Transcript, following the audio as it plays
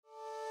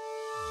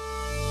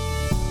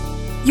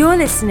You're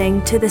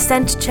listening to the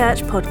Centre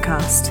Church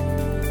podcast.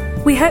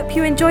 We hope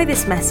you enjoy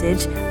this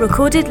message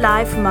recorded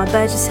live from our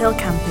Burgess Hill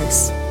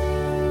campus.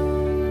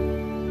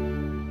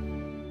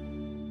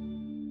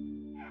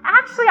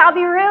 Actually, I'll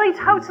be really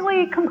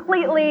totally,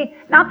 completely,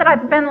 not that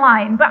I've been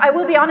lying, but I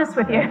will be honest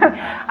with you.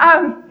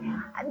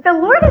 The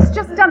Lord has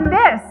just done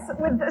this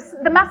with this.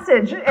 The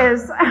message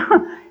is,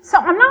 so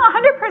I'm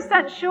not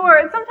 100% sure,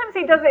 and sometimes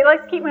he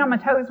likes to keep me on my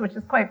toes, which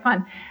is quite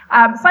fun.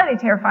 Slightly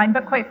terrifying,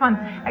 but quite fun,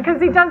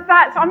 because he does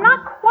that. So I'm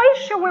not quite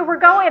sure where we're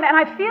going, and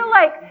I feel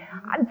like,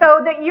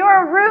 though, that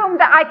you're a room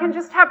that I can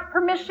just have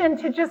permission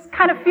to just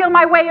kind of feel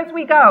my way as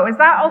we go. Is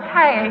that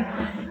okay?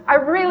 I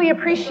really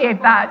appreciate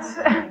that.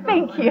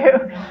 Thank you.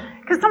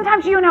 Because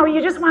sometimes, you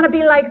just want to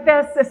be like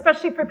this,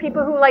 especially for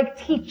people who like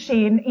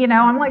teaching.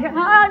 I'm like,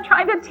 I'm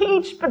trying to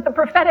teach, but the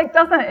prophetic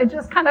doesn't. It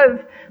just kind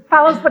of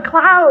follows the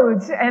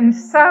clouds. And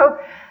so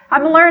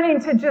I'm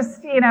learning to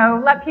just,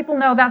 let people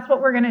know that's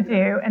what we're going to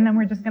do. And then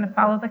we're just going to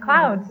follow the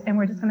clouds, and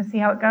we're just going to see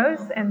how it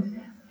goes. And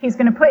he's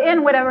going to put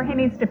in whatever he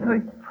needs to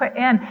put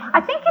in.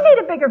 I think you need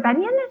a bigger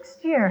venue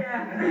next year.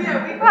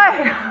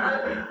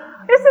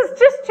 This is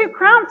just too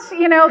cramped,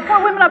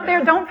 poor women up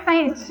there, don't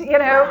faint, keep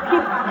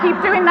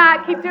doing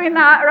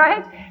that,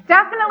 right?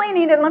 Definitely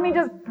needed, let me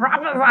just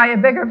prophesy a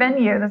bigger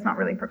venue. That's not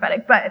really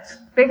prophetic, but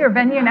bigger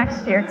venue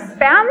next year.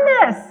 Expand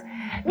this.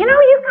 You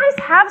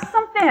guys have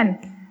something.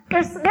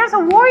 There's a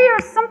warrior,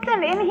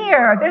 something in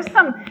here. There's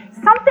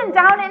something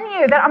down in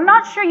you that I'm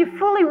not sure you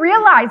fully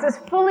realize is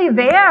fully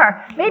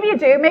there. Maybe you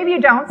do, maybe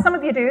you don't. Some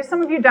of you do,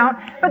 some of you don't.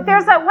 But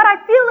what I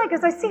feel like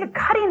is I see a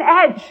cutting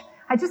edge.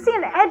 I just see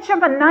an edge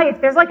of a knife.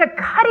 There's like a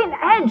cutting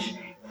edge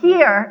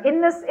here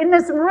in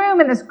this room,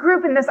 in this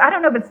group, I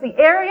don't know if it's the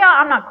area,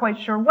 I'm not quite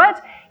sure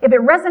what. If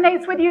it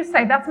resonates with you,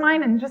 say that's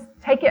mine and just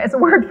take it as a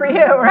word for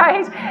you,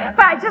 right?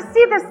 But I just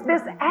see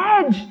this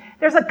edge.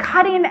 There's a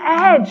cutting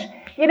edge,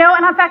 and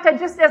in fact,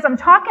 as I'm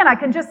talking, I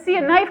can just see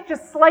a knife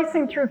just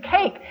slicing through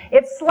cake.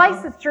 It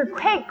slices through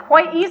cake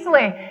quite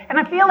easily. And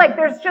I feel like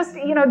there's just,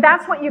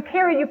 that's what you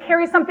carry. You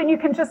carry something you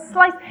can just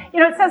slice.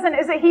 It says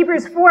is it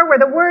Hebrews 4 where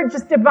the word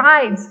just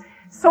divides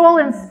soul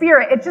and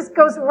spirit. It just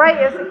goes right.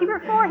 Is it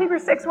Hebrews 4,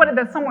 Hebrews 6, what is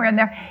it, somewhere in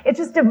there? It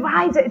just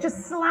divides it. It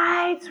just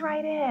slides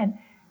right in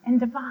and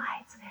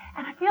divides.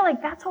 And I feel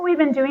like that's what we've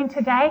been doing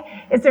today,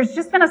 is there's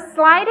just been a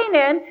sliding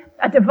in,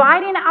 a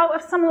dividing out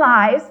of some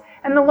lies,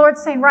 and the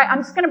Lord's saying, right,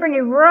 I'm just going to bring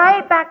you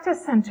right back to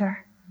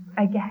center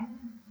again.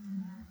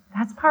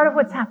 That's part of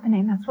what's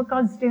happening. That's what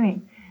God's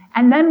doing.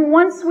 And then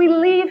once we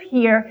leave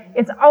here,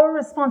 it's our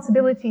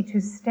responsibility to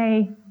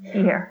stay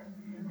here.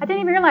 I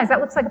didn't even realize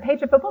that looks like a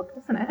page of a book,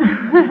 doesn't it?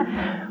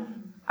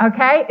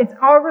 Okay? It's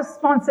our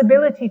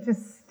responsibility to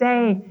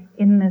stay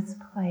in this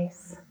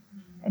place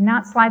and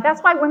not slide.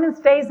 That's why Women's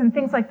Days and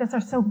things like this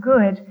are so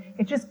good.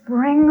 It just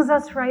brings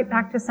us right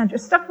back to center.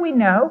 Stuff we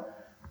know.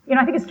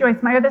 I think it's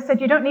Joyce Meyer that said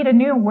you don't need a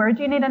new word,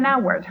 you need a now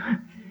word.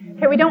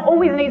 Okay, we don't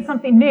always need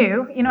something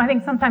new. I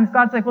think sometimes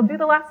God's like, well, do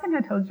the last thing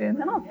I told you, and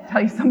then I'll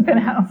tell you something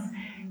else.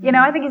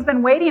 I think he's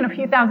been waiting a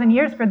few thousand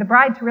years for the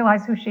bride to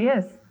realize who she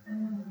is.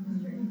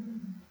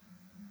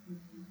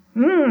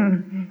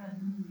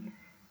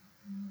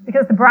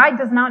 Because the bride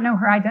does not know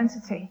her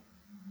identity.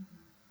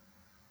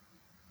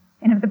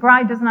 And if the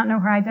bride does not know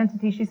her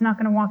identity, she's not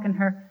going to walk in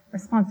her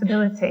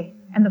responsibility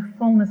and the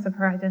fullness of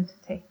her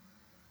identity.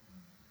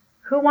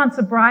 Who wants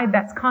a bride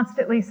that's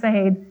constantly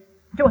saying,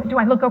 do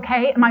I look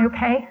okay? Am I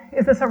okay?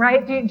 Is this all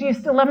right? Do you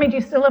still love me? Do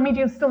you still love me? Do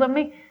you still love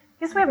me?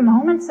 Yes, we have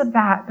moments of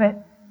that,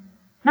 but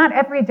not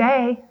every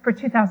day for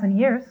 2,000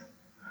 years.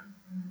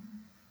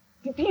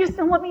 Do you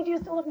still love me? Do you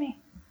still love me?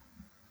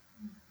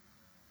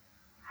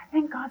 I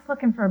think God's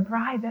looking for a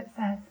bride that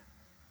says,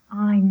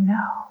 I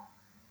know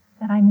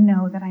that I'm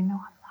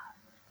loved.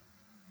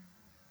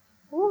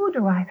 Ooh,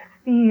 do I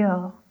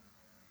feel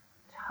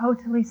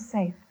totally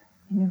safe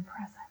in your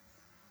presence.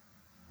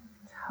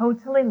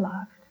 Totally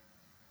loved.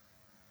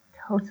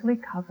 Totally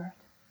covered.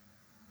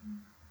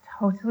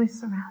 Totally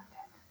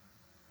surrounded.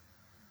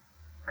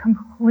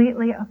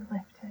 Completely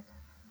uplifted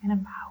and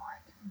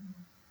empowered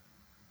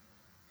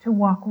to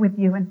walk with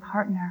you and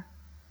partner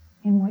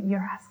in what you're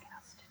asking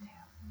us to do.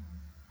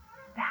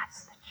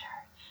 That's the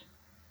church.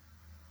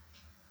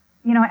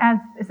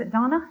 Is it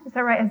Donna? Is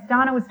that right? As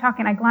Donna was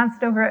talking, I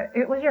glanced over.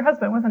 It was your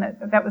husband, wasn't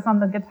it? That was on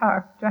the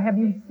guitar. Do I have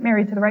you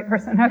married to the right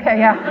person? Okay,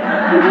 yeah.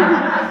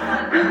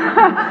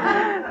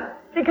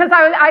 Because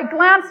I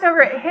glanced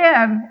over at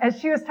him as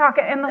she was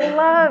talking, and the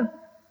love,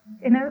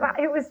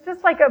 it was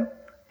just like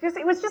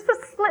it was just a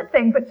split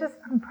thing, but just,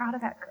 I'm proud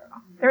of that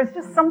girl. There was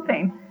just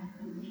something.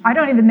 I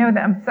don't even know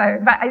them,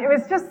 but it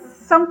was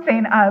just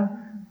something of,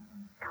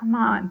 come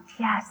on,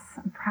 yes,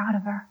 I'm proud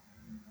of her.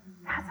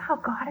 That's how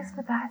God is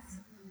with us.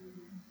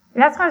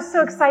 That's why I was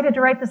so excited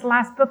to write this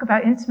last book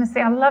about intimacy.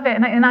 I love it.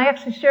 And I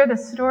actually share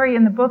this story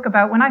in the book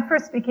about when I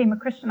first became a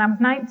Christian. I was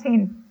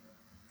 19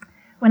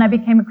 when I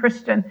became a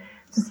Christian.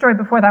 It's a story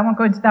before that. I won't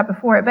go into that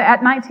before it. But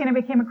at 19, I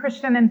became a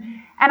Christian.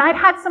 And I'd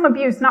had some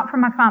abuse, not from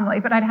my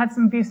family, but I'd had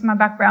some abuse in my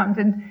background.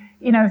 And,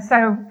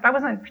 so I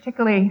wasn't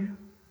particularly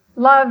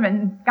love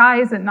and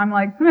guys. And I'm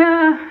like,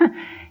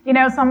 So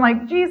I'm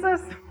like,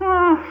 Jesus, who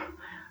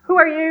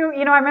are you?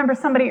 I remember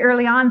somebody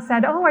early on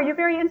said, oh, are you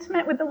very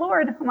intimate with the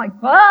Lord? I'm like,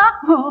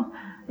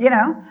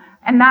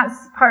 and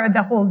that's part of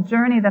the whole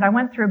journey that I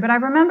went through. But I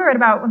remember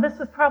this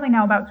was probably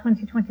now about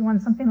 2021,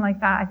 something like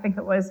that, I think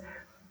it was,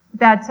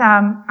 that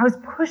I was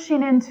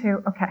pushing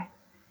into, okay,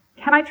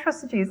 can I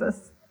trust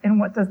Jesus? And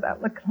what does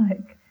that look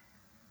like?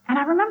 And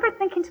I remember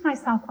thinking to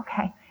myself,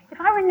 okay, if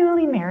I were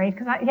newly married,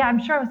 because I'm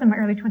sure I was in my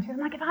early 20s, I'm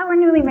like, if I were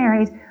newly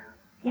married,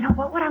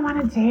 what would I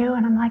want to do?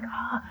 And I'm like,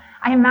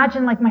 I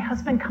imagine like my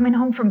husband coming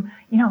home from,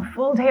 a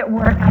full day at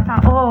work. I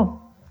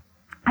thought,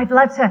 I'd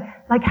love to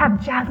like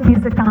have jazz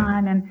music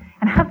on and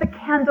have the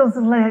candles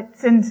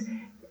lit and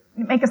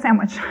make a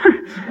sandwich.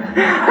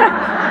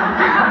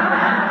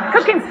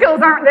 Cooking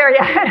skills aren't there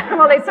yet.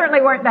 Well, they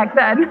certainly weren't back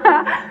then.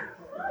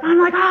 I'm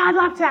like, I'd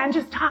love to, and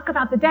just talk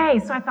about the day.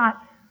 So I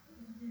thought,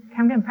 okay,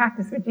 I'm going to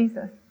practice with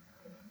Jesus.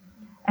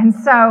 And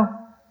so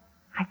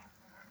I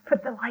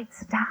put the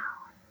lights down.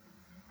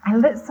 I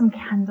lit some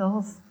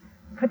candles,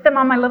 put them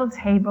on my little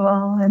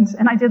table,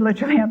 and I did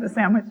literally have a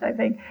sandwich, I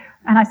think.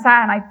 And I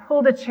sat and I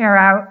pulled a chair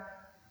out,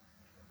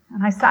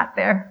 and I sat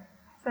there.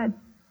 I said,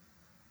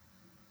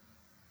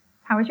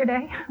 how was your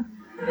day?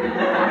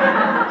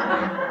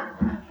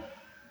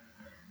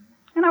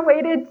 And I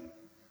waited,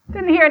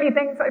 didn't hear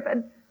anything, so I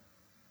said,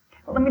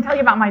 well, let me tell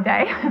you about my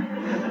day.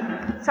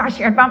 So I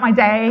shared about my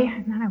day,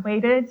 and then I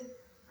waited.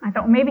 I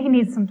thought, well, maybe he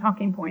needs some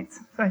talking points.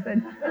 So I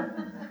said,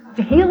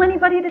 did you heal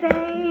anybody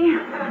today?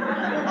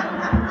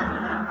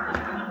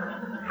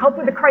 Help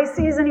with the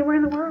crises anywhere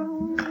in the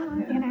world?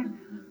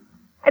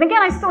 And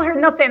again, I still heard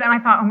nothing, and I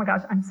thought, oh my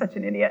gosh, I'm such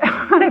an idiot.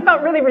 And I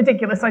felt really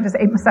ridiculous, so I just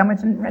ate my sandwich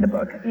and read a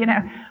book,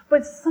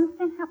 But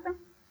something happened.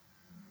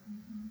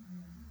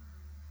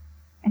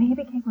 And he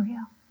became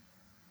real.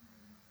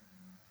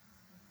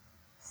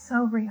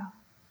 So real.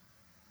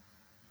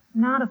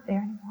 Not up there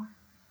anymore.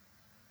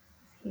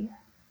 He's here.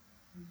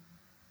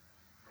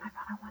 I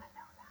thought, I want to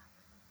know that.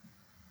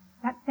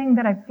 That thing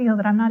that I feel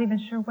that I'm not even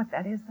sure what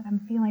that is that I'm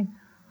feeling,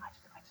 I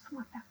just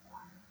want that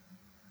more.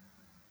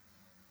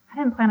 I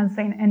didn't plan on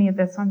saying any of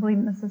this, so I'm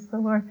believing this is the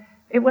Lord.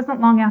 It wasn't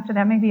long after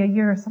that, maybe a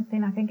year or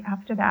something, I think,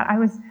 after that.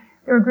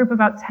 There were a group of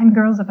about 10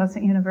 girls of us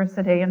at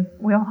university, and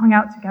we all hung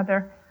out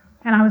together.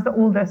 And I was the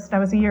oldest. I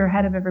was a year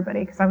ahead of everybody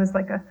because I was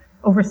like a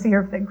overseer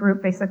of the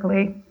group,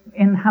 basically,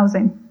 in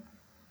housing.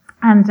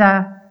 And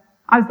I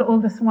was the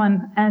oldest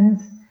one. And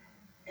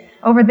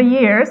over the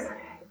years,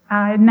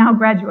 I had now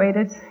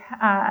graduated,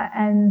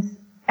 and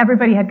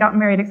everybody had gotten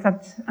married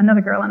except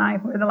another girl and I.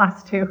 We were the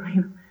last two,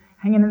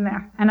 hanging in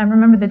there. And I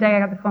remember the day I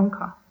got the phone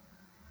call.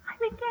 I'm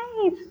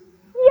engaged.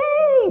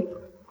 Yay!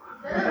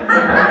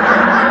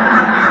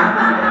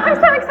 I'm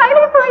so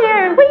excited for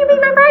you. Will you be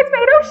my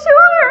bridesmaid? Oh,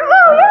 sure.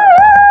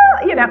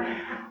 Oh, yeah.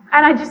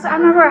 And I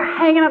remember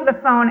hanging up the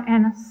phone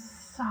and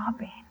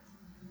sobbing.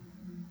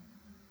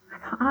 I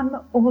thought, I'm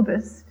the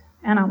oldest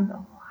and I'm the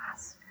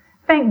last.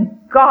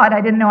 Thank God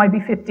I didn't know I'd be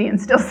 50 and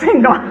still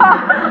single. I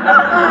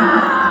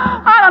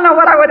don't know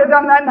what I would have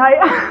done that night.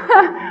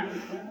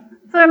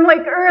 So I'm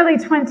like early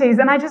 20s,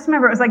 and I just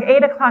remember it was like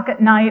 8 o'clock at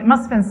night. It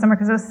must have been summer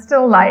because it was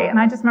still light. And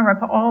I just remember I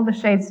put all the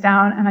shades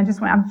down, and I'm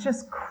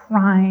just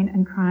crying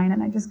and crying.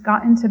 And I just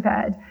got into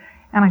bed,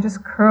 and I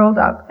just curled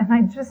up. And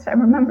I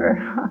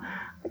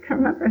can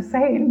remember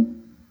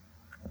saying,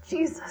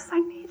 Jesus, I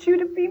need you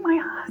to be my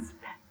husband.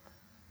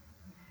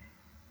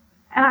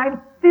 And I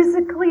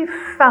physically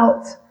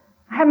felt,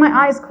 I had my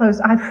eyes closed,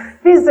 I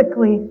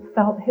physically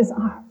felt his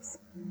arms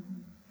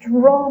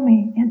draw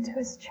me into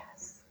his chest.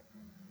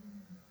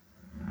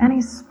 And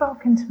he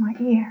spoke into my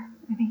ear,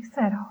 and he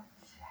said, oh,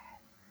 Jen,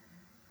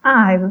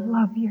 I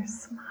love your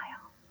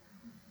smile.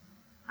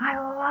 I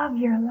love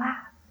your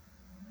laugh.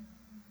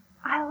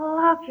 I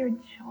love your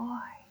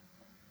joy.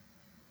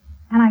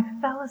 And I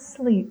fell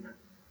asleep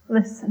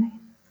listening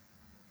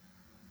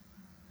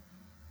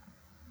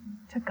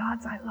to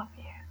God's I love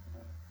you.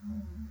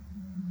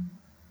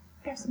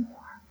 There's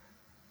more.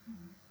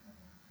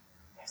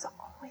 There's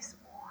always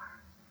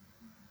more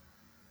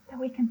that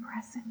we can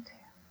press into.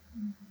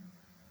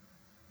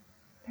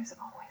 There's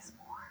always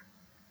more.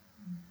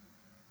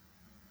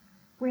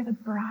 We're the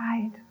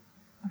bride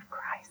of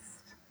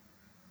Christ.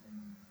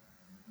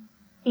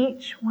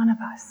 Each one of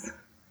us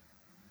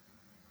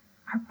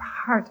are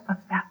part of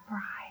that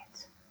bride.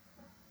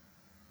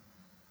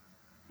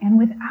 And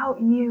without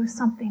you,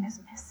 something is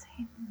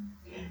missing.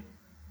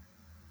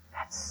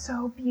 That's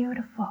so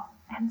beautiful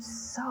and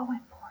so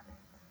important.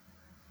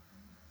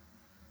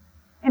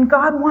 And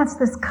God wants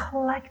this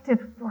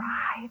collective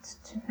bride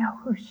to know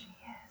who she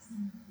is.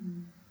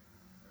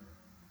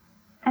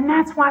 And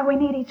that's why we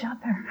need each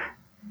other,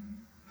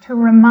 to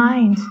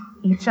remind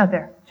each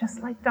other,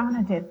 just like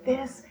Donna did,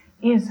 this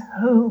is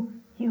who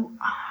you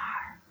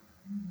are.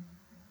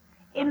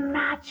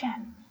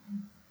 Imagine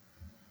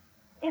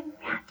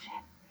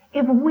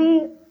if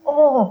we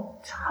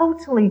all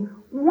totally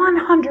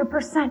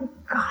 100%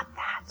 got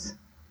that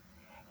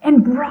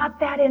and brought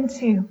that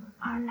into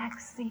our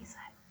next season.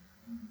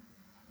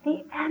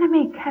 The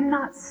enemy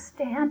cannot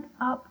stand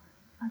up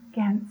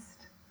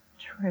against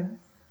truth.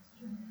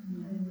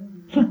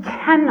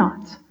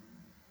 cannot.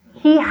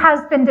 He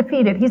has been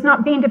defeated. He's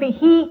not being defeated.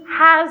 He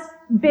has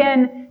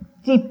been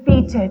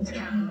defeated.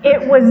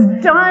 It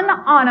was done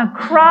on a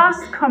cross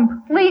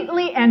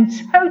completely and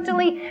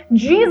totally.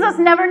 Jesus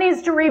never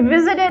needs to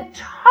revisit it.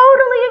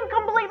 Totally and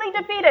completely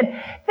defeated.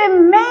 The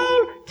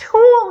main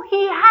tool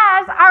he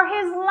has are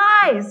his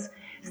lies.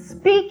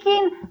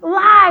 Speaking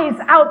lies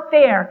out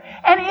there.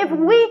 And if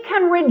we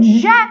can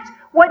reject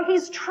what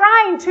he's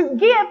trying to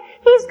give,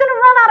 he's going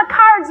to run out of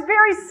cards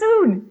very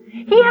soon.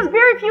 He has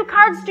very few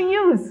cards to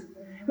use.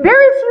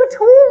 Very few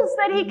tools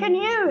that he can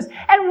use.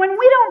 And when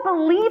we don't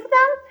believe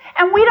them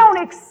and we don't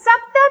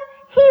accept them,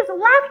 he's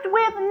left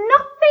with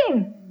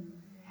nothing.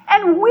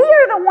 And we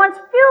are the ones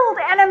filled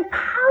and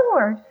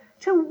empowered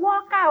to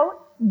walk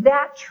out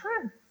that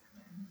truth.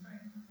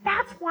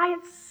 That's why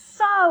it's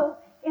so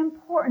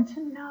important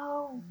to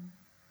know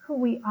who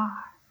we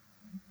are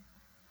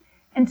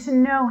and to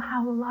know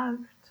how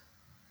loved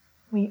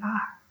we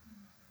are.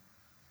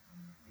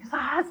 Because a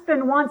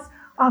husband wants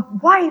a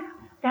wife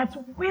that's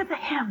with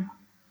him.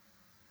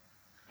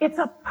 It's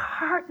a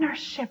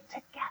partnership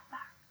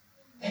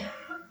together.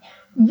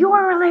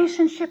 Your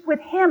relationship with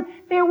him,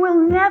 there will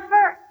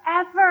never,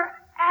 ever,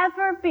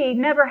 ever be,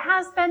 never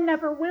has been,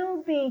 never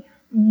will be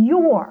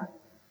your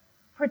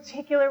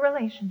particular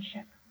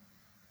relationship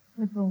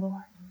with the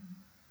Lord.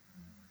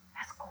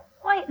 That's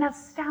quite an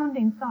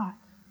astounding thought.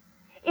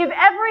 If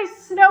every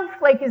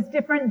snowflake is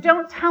different,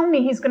 don't tell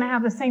me he's going to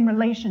have the same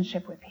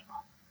relationship with people.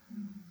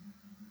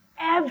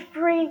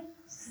 Every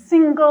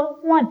single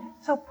one.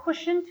 So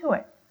push into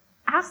it.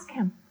 Ask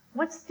him,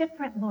 what's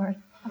different, Lord,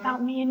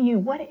 about me and you?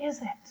 What is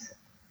it?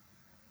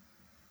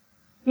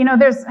 You know,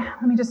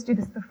 let me just do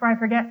this before I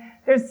forget.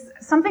 There's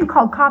something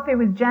called Coffee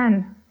with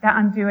Jen that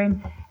I'm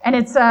doing. And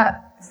it's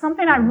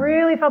something I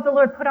really felt the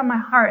Lord put on my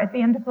heart at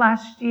the end of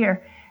last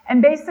year.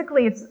 And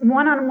basically, it's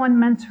one-on-one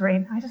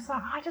mentoring. I just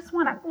thought,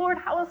 Lord,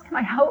 how else can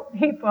I help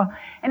people?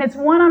 And it's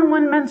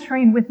one-on-one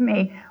mentoring with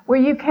me, where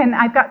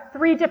I've got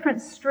 3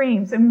 different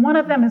streams, and one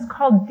of them is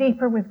called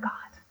Deeper with God.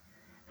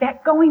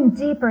 That going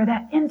deeper,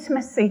 that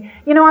intimacy.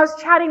 You know, I was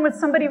chatting with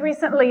somebody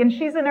recently, and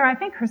she's in her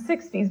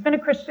 60s, been a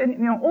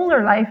Christian, all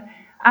her life,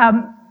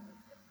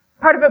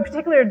 part of a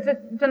particular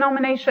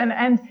denomination,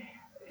 and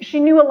she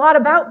knew a lot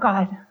about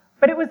God.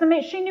 But it was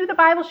amazing. She knew the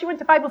Bible. She went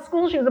to Bible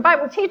school. She was a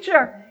Bible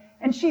teacher.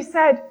 And she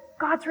said,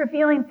 God's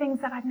revealing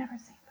things that I've never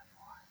seen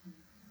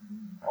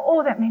before.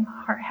 Oh, that made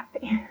my heart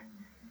happy.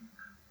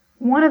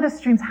 One of the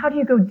streams, how do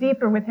you go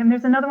deeper with him?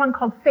 There's another one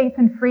called Faith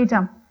and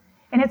Freedom.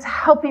 And it's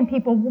helping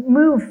people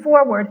move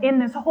forward in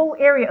this whole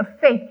area of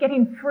faith,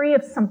 getting free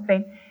of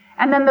something.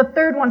 And then the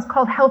third one's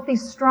called Healthy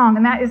Strong,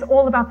 and that is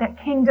all about that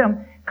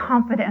kingdom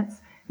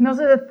confidence. And those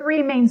are the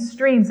 3 main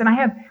streams. And I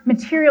have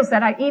materials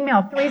that I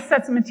email, 3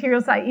 sets of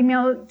materials I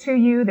email to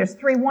you. There's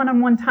 3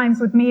 one-on-one times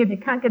with me. If you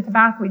can't get to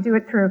Bath, we do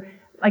it through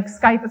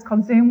Skype. It's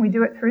called Zoom. We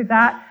do it through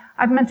that.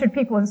 I've mentored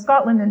people in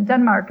Scotland and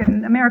Denmark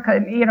and America.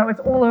 And, it's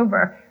all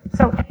over.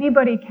 So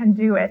anybody can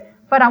do it.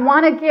 But I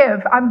wanted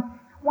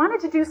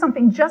to do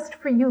something just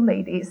for you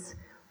ladies.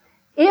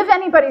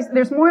 If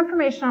there's more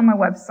information on my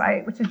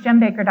website, which is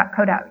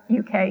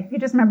jenbaker.co.uk. You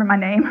just remember my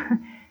name,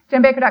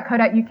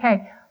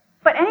 jenbaker.co.uk.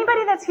 But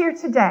anybody that's here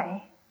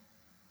today,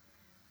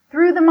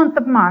 through the month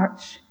of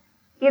March,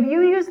 if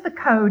you use the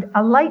code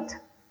ALIGHT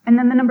and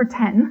then the number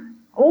 10,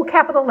 all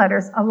capital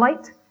letters,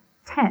 ALIGHT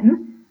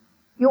 10,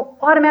 you'll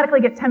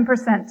automatically get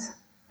 10%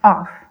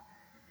 off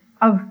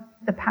of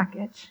the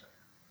package.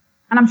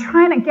 And I'm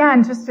trying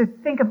again just to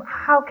think of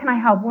how can I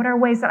help? What are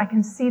ways that I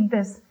can seed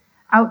this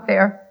out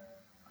there?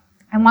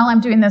 And while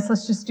I'm doing this,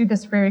 let's just do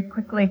this very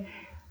quickly.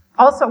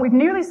 Also, we've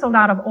nearly sold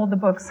out of all the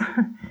books.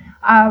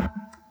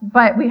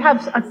 But we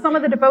have some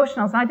of the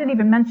devotionals. I didn't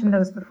even mention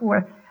those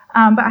before.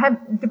 But I have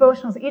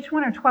devotionals. Each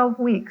one are 12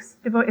 weeks.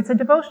 It's a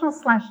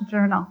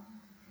devotional/journal.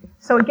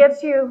 So it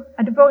gives you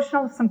a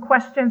devotional, some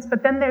questions,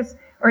 but then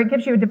it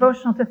gives you a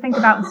devotional to think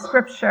about in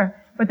Scripture.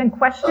 But then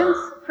questions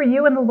for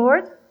you and the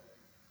Lord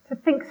to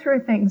think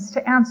through things,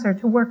 to answer,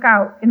 to work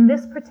out in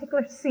this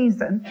particular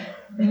season.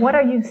 What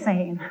are you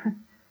saying?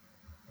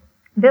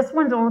 This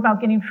one's all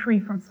about getting free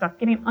from stuff,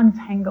 getting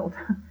untangled.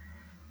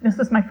 This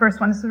was my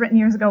first one. This was written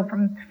years ago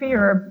from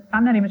fear.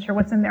 I'm not even sure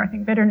what's in there. I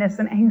think bitterness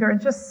and anger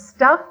and just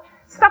stuff.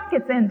 Stuff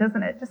gets in,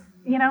 doesn't it? Just,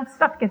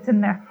 stuff gets in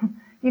there.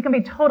 You can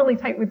be totally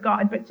tight with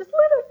God, but just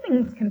little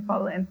things can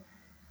fall in.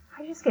 How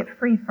do you just get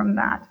free from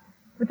that?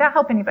 Would that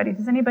help anybody?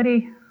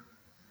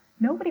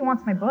 Nobody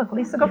wants my book.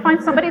 Lisa, go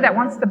find somebody that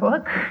wants the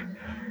book.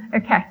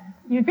 Okay.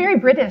 You're very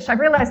British. I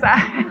realize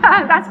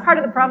that. That's part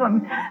of the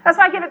problem. That's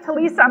why I give it to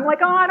Lisa. I'm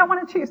like, I don't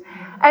want to choose.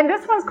 And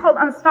this one's called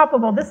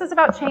Unstoppable. This is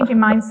about changing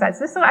mindsets.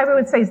 This, I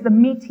would say, is the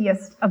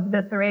meatiest of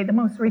the 3, the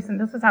most recent.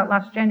 This was out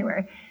last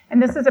January.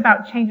 And this is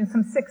about changing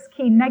some 6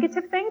 key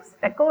negative things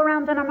that go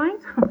around in our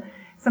mind.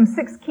 Some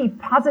 6 key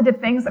positive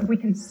things that we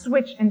can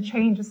switch and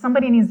change. If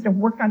somebody needs to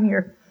work on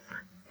your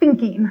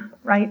thinking,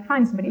 right?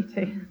 Find somebody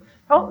to.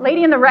 Oh,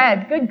 lady in the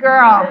red. Good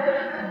girl.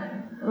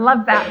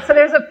 Love that. So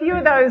there's a few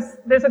of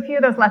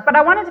those left. But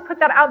I wanted to put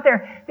that out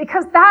there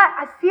because that,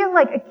 I feel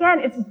like, again,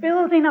 it's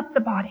building up the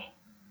body.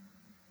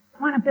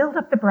 I want to build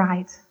up the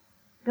bride.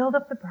 Build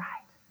up the bride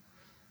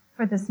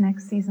for this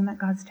next season that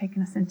God's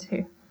taken us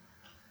into.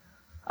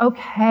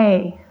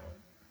 Okay.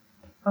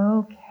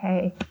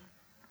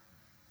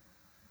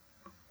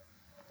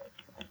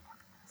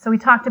 So we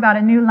talked about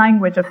a new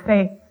language of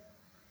faith.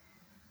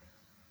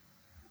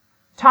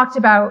 Talked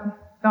about,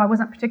 though I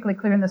wasn't particularly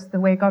clear in this, the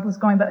way God was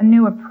going, but a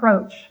new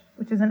approach,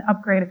 which is an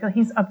upgrade. I feel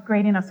He's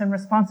upgrading us in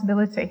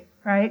responsibility,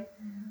 right?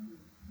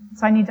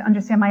 So I need to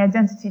understand my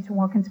identity to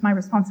walk into my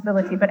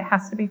responsibility, but it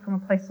has to be from a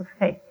place of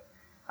faith.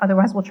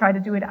 Otherwise, we'll try to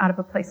do it out of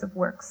a place of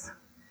works.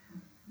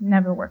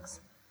 Never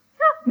works.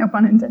 No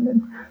pun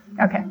intended.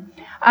 Okay.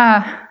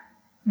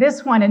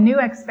 This one, a new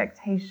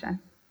expectation.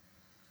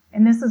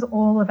 And this is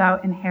all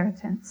about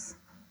inheritance.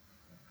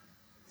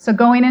 So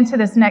going into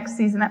this next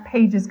season, that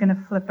page is going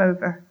to flip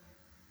over.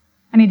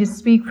 I need to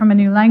speak from a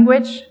new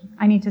language.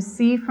 I need to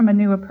see from a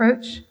new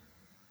approach.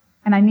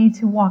 And I need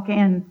to walk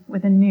in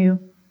with a new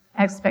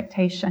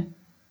expectation.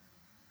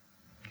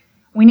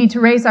 We need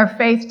to raise our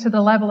faith to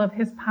the level of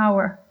His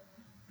power.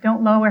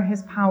 Don't lower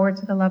His power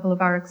to the level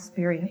of our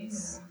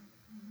experience.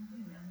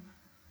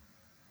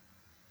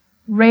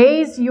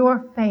 Raise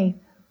your faith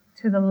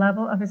to the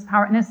level of His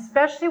power. And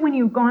especially when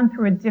you've gone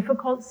through a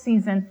difficult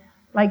season,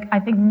 like I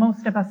think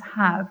most of us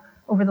have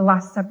over the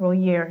last several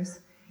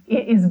years,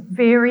 it is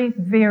very,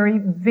 very,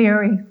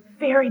 very,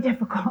 very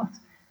difficult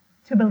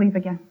to believe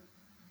again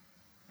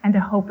and to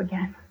hope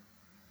again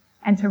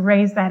and to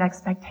raise that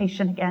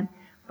expectation again.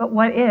 But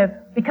what if?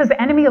 Because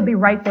the enemy will be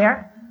right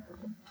there.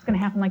 It's going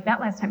to happen like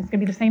that last time. It's going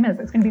to be the same as.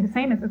 It's going to be the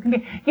same as. It's going to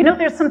be. You know,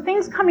 there's some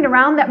things coming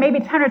around that maybe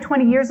 10 or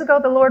 20 years ago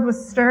the Lord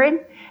was stirring.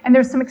 And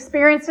there's some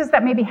experiences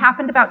that maybe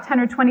happened about 10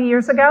 or 20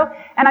 years ago.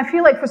 And I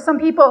feel like for some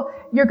people,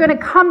 you're going to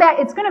come back.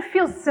 It's going to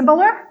feel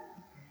similar.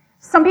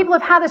 Some people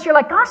have had this. You're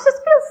like, gosh, this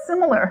feels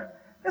similar.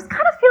 This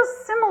kind of feels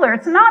similar.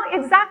 It's not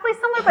exactly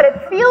similar, but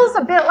it feels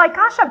a bit like,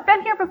 gosh, I've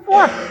been here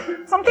before.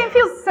 Something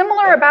feels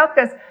similar about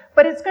this,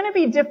 but it's going to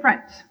be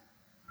different.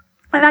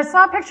 And I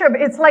saw a picture of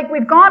it. It's like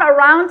we've gone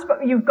around,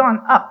 but you've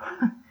gone up.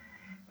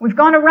 We've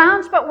gone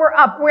around, but we're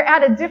up. We're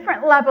at a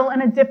different level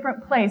in a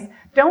different place.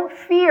 Don't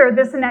fear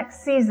this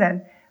next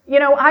season. You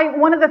know,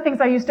 one of the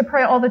things I used to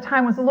pray all the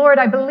time was, Lord,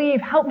 I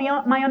believe, help me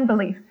out my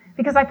unbelief.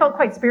 Because I felt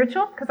quite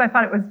spiritual, because I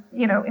thought it was,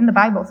 you know, in the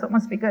Bible, so it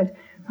must be good.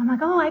 So I'm like,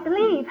 oh, I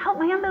believe, help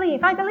my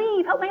unbelief. I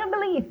believe, help my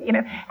unbelief. You know,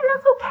 and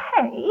that's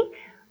okay.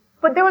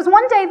 But there was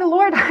one day the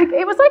Lord,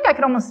 it was like I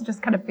could almost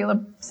just kind of feel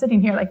him sitting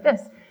here like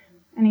this.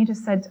 And he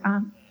just said,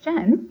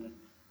 Jen,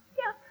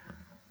 yeah,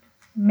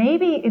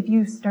 maybe if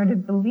you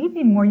started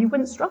believing more, you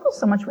wouldn't struggle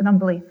so much with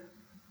unbelief.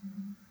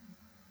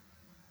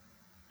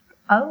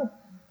 Oh.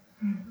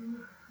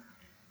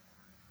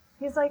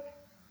 He's like,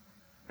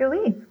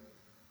 believe.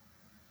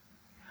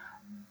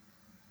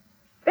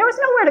 There was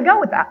nowhere to go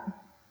with that.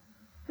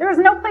 There was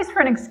no place for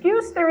an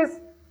excuse. There was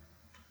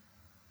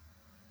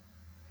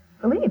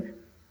believe.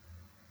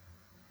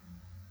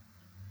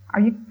 Are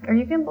you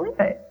going to believe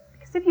it?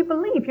 Because if you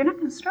believe, you're not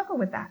going to struggle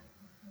with that.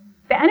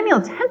 The enemy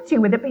will tempt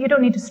you with it, but you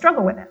don't need to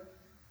struggle with it.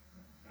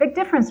 Big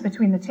difference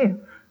between the two.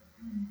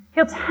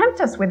 He'll tempt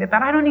us with it,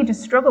 but I don't need to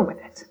struggle with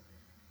it.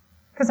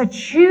 Because I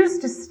choose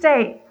to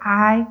stay,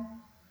 I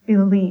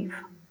believe.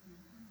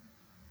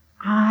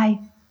 I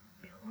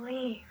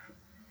believe.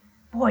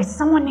 Boy,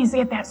 someone needs to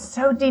get that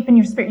so deep in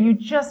your spirit. You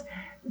just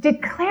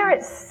declare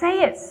it,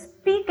 say it,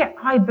 speak it.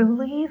 I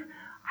believe,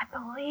 I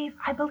believe,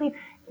 I believe.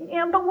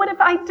 Yeah, but what if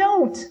I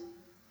don't?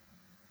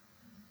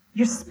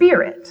 Your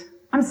spirit.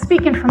 I'm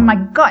speaking from my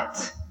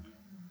gut.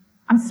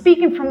 I'm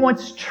speaking from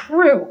what's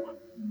true.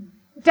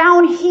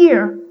 Down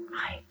here,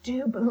 I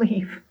do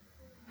believe.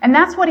 And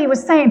that's what he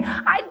was saying.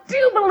 I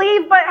do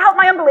believe, but help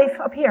my unbelief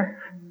up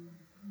here.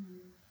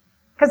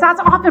 Because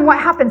that's often what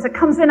happens. It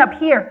comes in up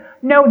here.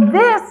 No,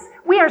 this,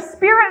 we are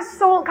spirit,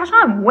 soul. Gosh,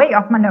 I'm way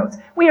off my notes.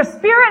 We are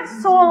spirit,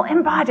 soul,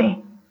 and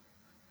body.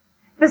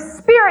 The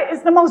spirit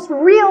is the most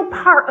real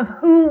part of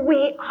who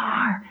we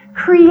are.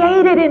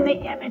 Created in the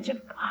image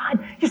of God.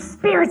 Your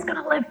spirit's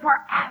going to live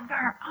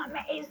forever.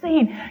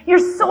 Amazing. Your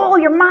soul,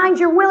 your mind,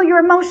 your will, your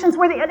emotions,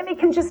 where the enemy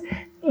can just,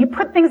 you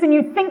put things and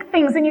you think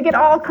things and you get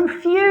all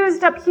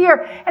confused up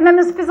here. And then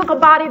this physical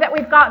body that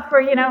we've got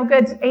for,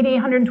 good 80,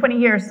 120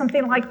 years,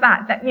 something like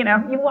that,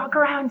 you walk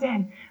around in.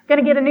 I'm going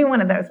to get a new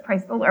one of those,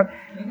 praise the Lord.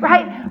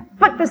 Right?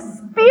 But the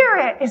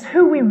spirit is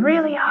who we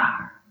really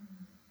are.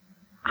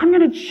 I'm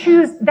going to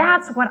choose,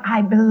 that's what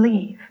I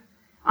believe.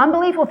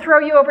 Unbelief will throw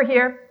you over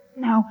here.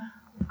 No,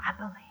 I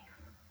believe.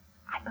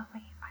 I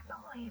believe. I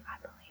believe.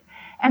 I believe.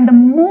 And the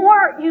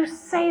more you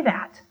say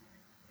that,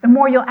 the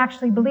more you'll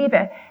actually believe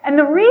it. And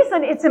the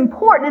reason it's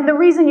important and the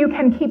reason you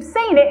can keep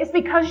saying it is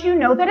because you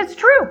know that it's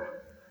true.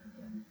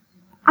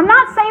 I'm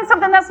not saying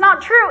something that's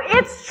not true.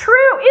 It's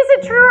true. Is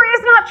it true or is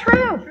it not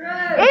true?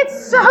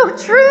 It's so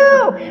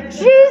true.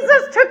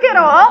 Jesus took it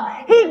all.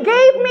 He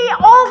gave me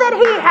all that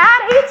he had.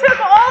 He took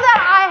all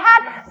that I had.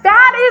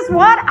 That is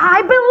what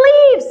I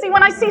believe. See,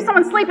 when I see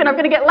someone sleeping, I'm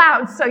going to get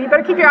loud, so you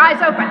better keep your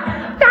eyes open.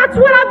 That's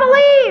what I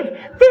believe.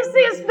 This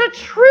is the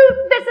truth.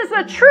 This is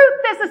the truth.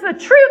 This is the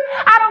truth.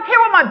 I don't care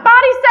what my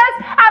body says.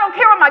 I don't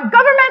care what my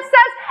government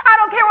says. I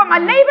My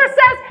neighbor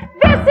says,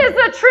 this is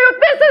the truth,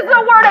 this is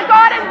the word of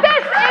God, and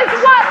this is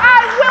what I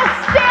will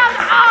stand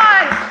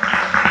on.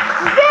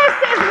 This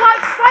is what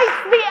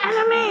fights the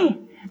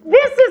enemy.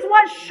 This is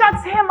what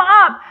shuts him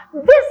up.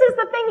 This is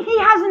the thing he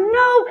has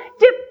no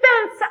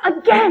defense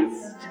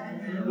against.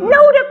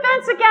 No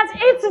defense against.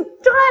 It's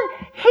done.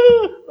 He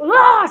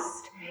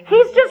lost.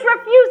 He's just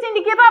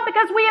refusing to give up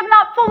because we have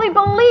not fully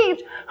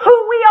believed who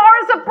we are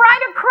as a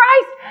bride of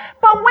Christ.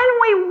 But when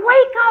we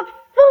wake up,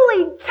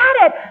 fully get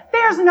it,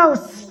 there's no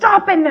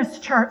stopping this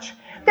church.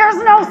 There's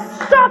no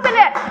stopping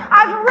it.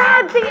 I've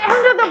read the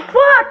end of the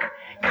book.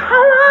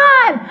 Come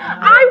on.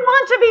 I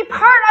want to be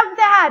part of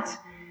that.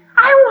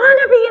 I want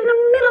to be in the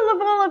middle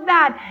of all of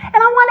that.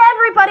 And I want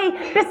everybody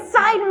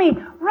beside me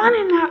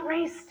running that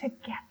race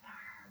together.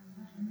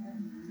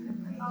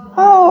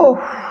 Oh.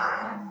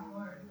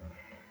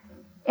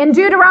 In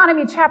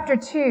Deuteronomy chapter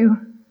 2,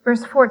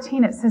 verse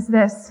 14, it says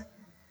this: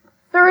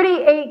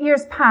 38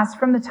 years passed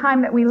from the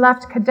time that we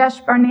left Kadesh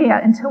Barnea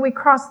until we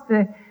crossed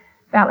the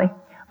valley.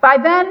 By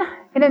then,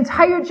 an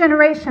entire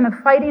generation of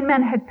fighting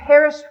men had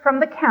perished from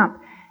the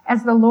camp,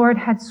 as the Lord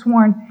had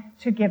sworn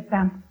to give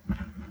them.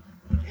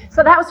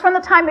 So that was from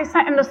the time they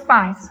sent him the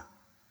spies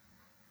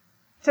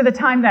to the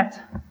time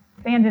that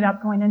they ended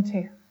up going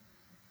into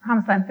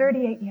Promised Land.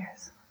 38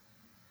 years.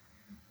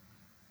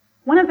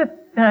 One of the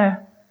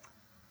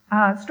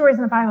stories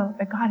in the Bible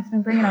that God has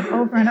been bringing up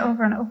over and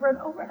over and over and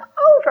over and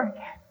over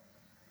again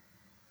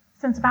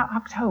since about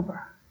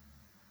October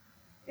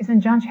is in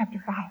John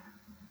chapter 5.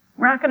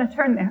 We're not going to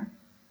turn there,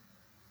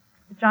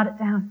 but jot it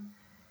down.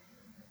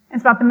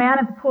 It's about the man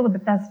at the pool of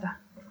Bethesda.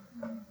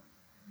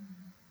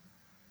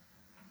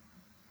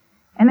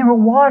 And there were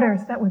waters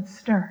that would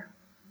stir.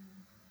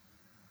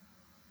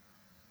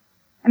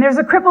 And there's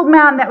a crippled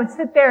man that would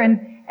sit there,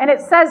 and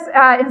it says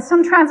in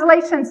some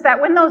translations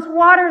that when those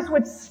waters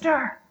would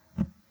stir,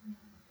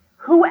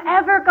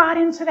 whoever got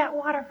into that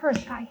water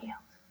first got healed.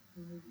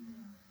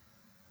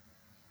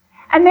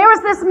 And there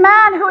was this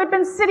man who had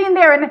been sitting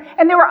there,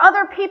 and there were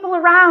other people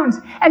around.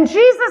 And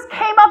Jesus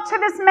came up to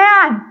this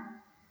man,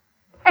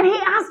 and he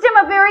asked him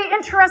a very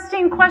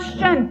interesting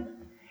question.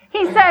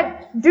 He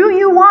said, "Do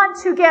you want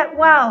to get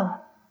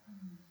well?"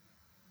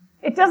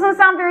 It doesn't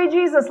sound very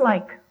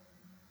Jesus-like.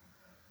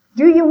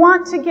 Do you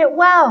want to get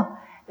well?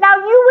 Now,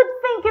 you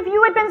would think if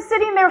you had been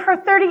sitting there for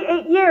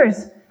 38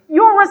 years,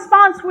 your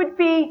response would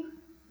be,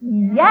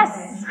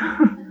 yes.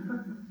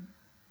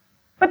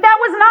 But that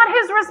was not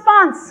his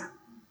response.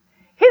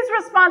 His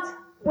response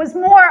was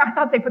more, I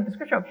thought they put the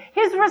scripture up.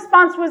 His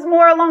response was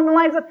more along the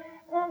lines of,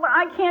 well,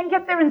 I can't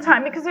get there in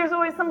time because there's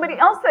always somebody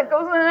else that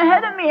goes in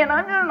ahead of me and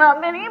I've just not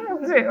been able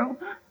to.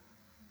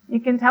 You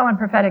can tell I'm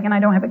prophetic and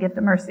I don't have a gift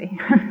of mercy.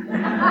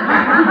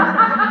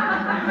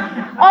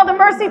 All the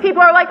mercy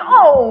people are like,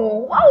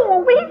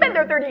 oh, we've been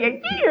there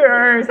 38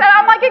 years. And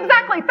I'm like,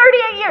 exactly,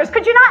 38 years.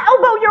 Could you not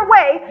elbow your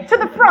way to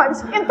the front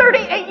in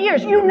 38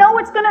 years? You know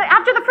it's going to,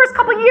 after the first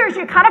couple years,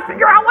 you kind of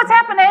figure out what's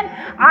happening.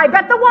 I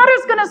bet the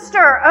water's going to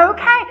stir.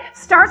 Okay,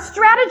 start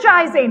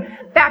strategizing.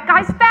 That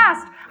guy's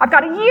fast. I've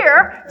got a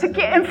year to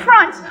get in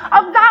front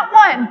of that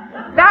one.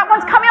 That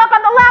one's coming up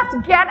on the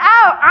left. Get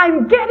out.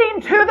 I'm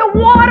getting to the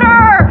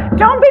water.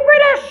 Don't be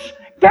British.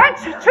 Get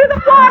to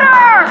the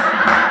water.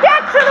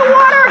 Get to the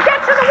water. Get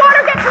to the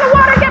water. Get to the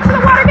water. Get to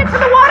the water. Get to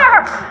the water.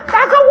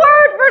 That's a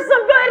word for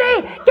somebody.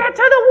 Get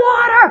to the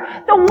water.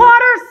 The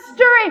water's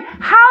stirring.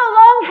 How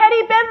long had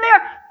he been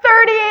there?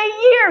 38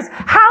 years.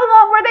 How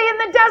long were they in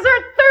the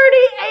desert?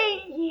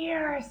 38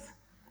 years.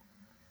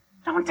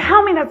 Don't tell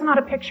me that's not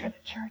a picture of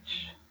the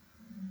church.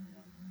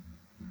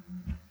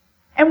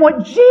 And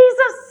what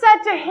Jesus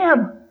said to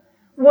him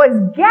was,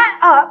 get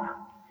up,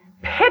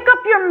 pick up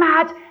your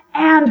mat,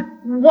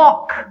 and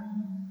walk.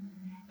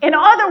 In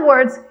other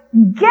words,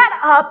 get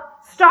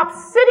up, stop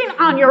sitting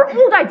on your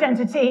old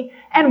identity,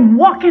 and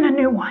walk in a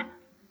new one.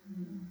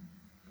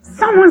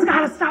 Someone's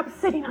got to stop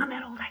sitting on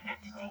that old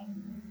identity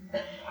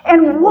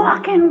and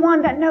walk in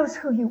one that knows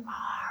who you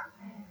are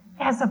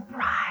as a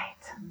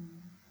bride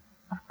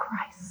of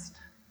Christ.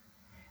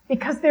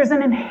 Because there's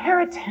an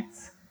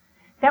inheritance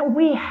that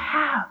we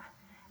have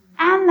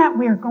and that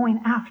we're going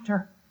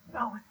after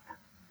both.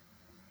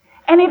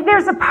 And if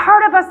there's a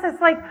part of us that's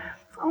like,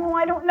 oh,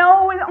 I don't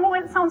know, oh,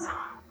 it sounds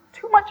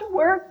too much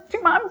work,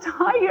 I'm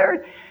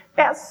tired,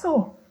 that's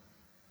so.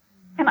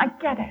 And I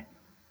get it.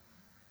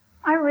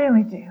 I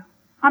really do.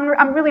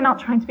 I'm really not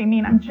trying to be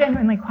mean. I'm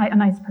genuinely quite a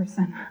nice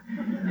person.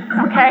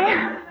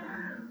 Okay?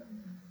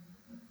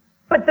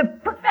 But the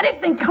prophetic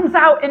thing comes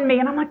out in me,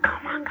 and I'm like,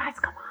 come on, guys,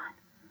 come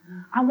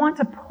on. I want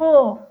to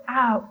pull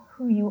out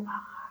who you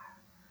are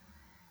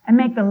and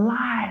make the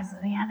lies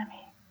of the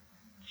enemy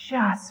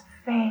just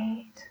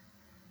fade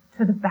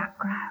to the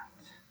background.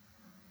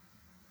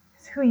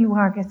 Because who you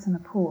are gets in the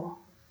pool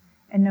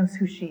and knows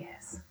who she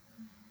is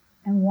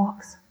and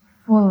walks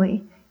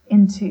fully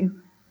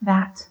into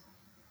that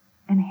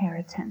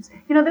inheritance.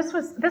 You know,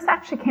 this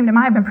actually came to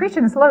mind. I've been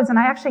preaching this loads, and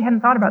I actually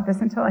hadn't thought about this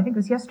until I think it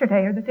was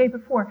yesterday or the day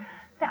before.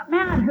 That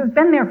man who's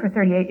been there for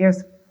 38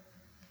 years,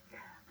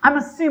 I'm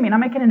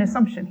making an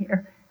assumption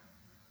here.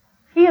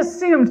 He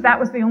assumed that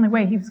was the only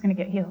way he was going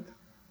to get healed,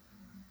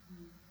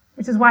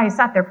 which is why he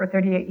sat there for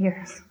 38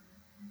 years.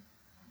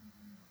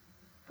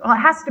 Well, it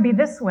has to be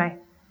this way.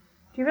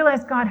 Do you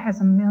realize God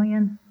has a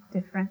million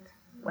different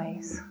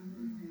ways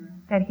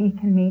that he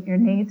can meet your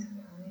needs?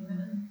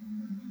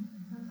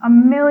 A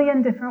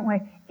million different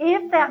ways.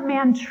 If that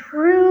man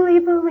truly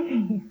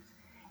believed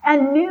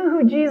and knew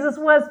who Jesus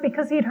was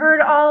because he'd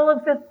heard all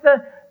of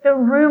the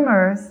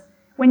rumors,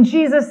 when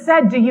Jesus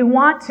said, do you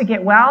want to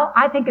get well?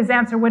 I think his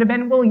answer would have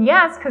been, well,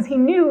 yes, because he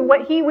knew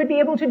what he would be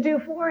able to do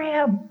for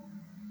him.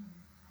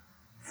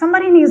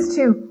 Somebody needs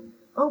to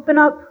open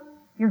up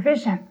your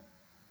vision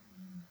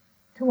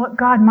to what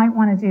God might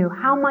want to do.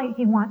 How might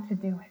he want to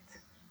do it?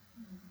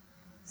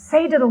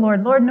 Say to the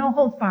Lord, Lord, no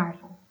holds barred.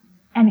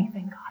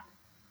 Anything, God.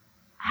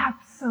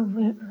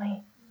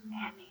 Absolutely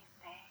anything.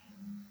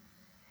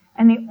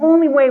 And the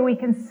only way we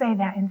can say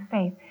that in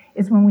faith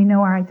is when we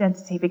know our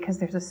identity, because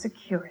there's a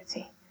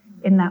security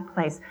in that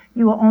place.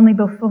 You will only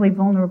be fully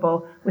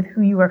vulnerable with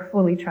who you are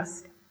fully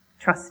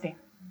trusting.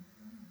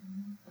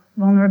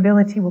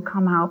 Vulnerability will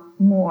come out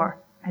more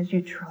as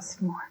you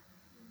trust more.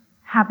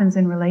 Happens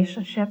in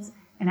relationships,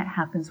 and it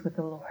happens with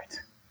the Lord.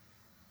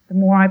 The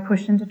more I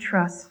push into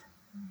trust,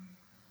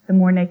 the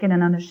more naked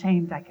and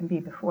unashamed I can be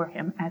before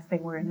him, as they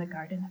were in the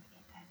Garden of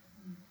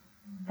Eden.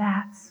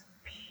 That's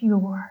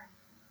pure,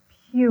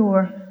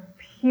 pure,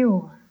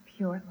 pure,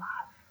 pure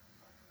love.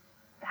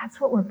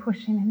 That's what we're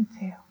pushing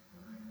into.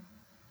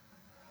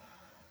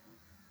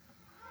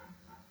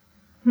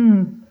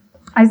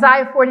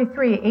 Isaiah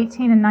 43,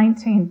 18 and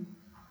 19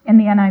 in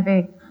the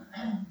NIV.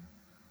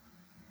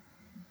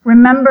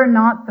 Remember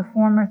not the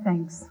former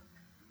things,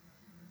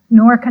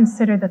 nor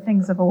consider the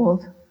things of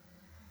old.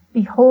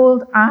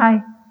 Behold,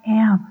 I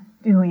am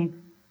doing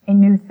a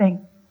new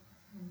thing.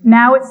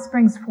 Now it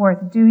springs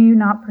forth. Do you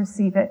not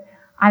perceive it?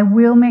 I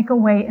will make a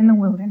way in the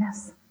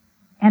wilderness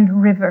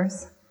and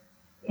rivers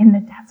in the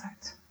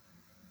desert.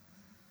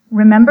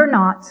 Remember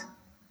not.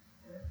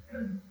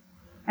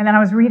 And then I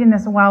was reading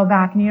this a while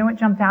back, and you know what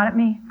jumped out at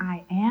me?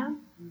 I am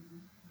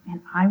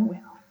and I will.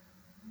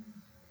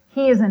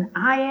 He is an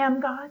I am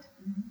God,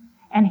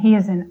 and he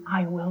is an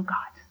I will God.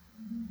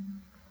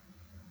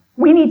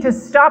 We need to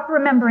stop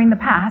remembering the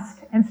past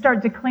and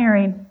start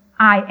declaring,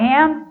 I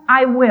am,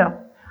 I will.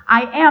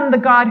 I am the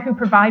God who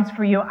provides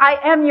for you. I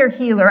am your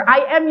healer. I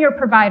am your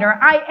provider.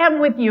 I am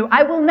with you.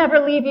 I will never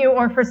leave you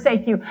or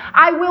forsake you.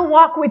 I will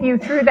walk with you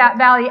through that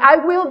valley. I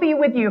will be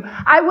with you.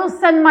 I will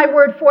send my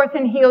word forth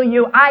and heal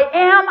you. I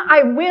am,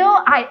 I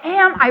will, I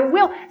am, I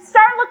will.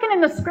 Start looking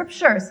in the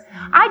scriptures.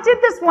 I did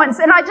this once,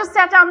 and I just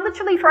sat down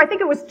literally for, I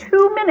think it was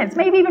 2 minutes,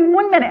 maybe even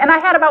 1 minute, and I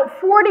had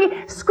about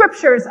 40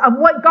 scriptures of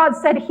what God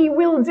said he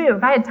will do.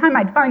 If I had time,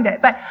 I'd find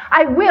it. But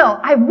I will,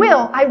 I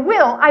will, I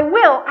will, I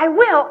will, I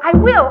will, I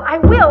will, I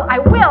will, I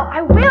will,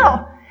 I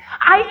will.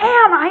 I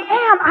am, I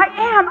am, I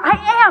am, I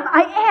am,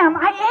 I am,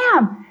 I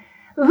am.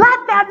 Let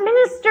that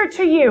minister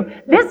to you.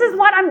 This is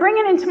what I'm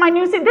bringing into my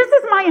new city. This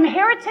is my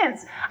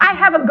inheritance. I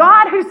have a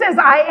God who says,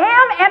 I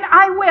am and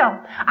I will.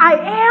 I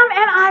am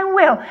and I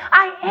will.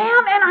 I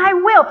am and I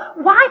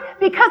will. Why?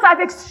 Because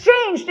I've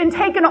exchanged and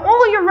taken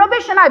all your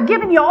rubbish, and I've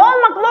given you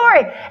all my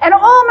glory and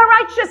all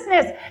my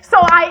righteousness. So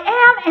I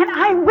am and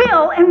I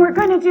will, and we're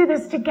going to do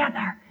this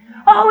together.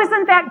 Oh,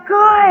 isn't that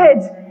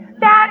good?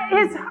 That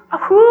is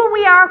who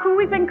we are, who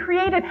we've been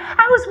created.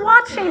 I was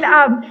watching,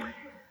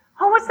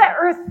 what's that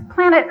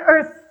Planet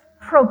Earth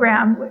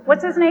program?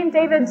 What's his name?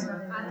 David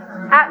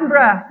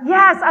Attenborough.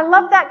 Yes, I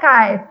love that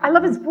guy. I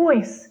love his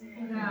voice.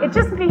 It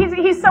just,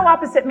 he's so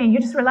opposite me. You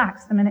just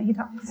relax the minute he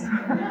talks.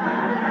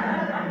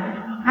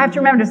 I have to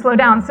remember to slow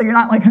down so you're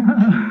not like,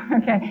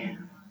 okay.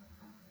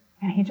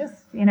 And he just,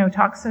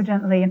 talks so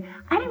gently. And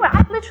anyway,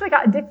 I literally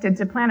got addicted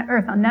to Planet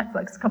Earth on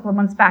Netflix a couple of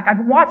months back.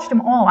 I've watched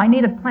them all. I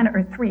needed Planet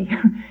Earth 3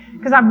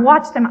 because I've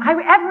watched them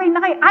every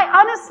night. I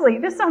honestly,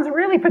 this sounds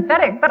really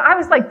pathetic, but I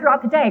was like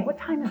throughout the day, what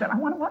time is it? I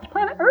want to watch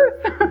Planet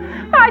Earth.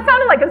 I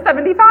sounded like a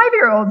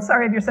 75-year-old.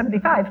 Sorry if you're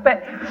 75,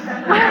 but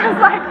I was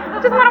like,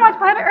 I just want to watch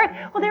Planet Earth.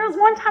 Well, there was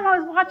one time I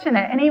was watching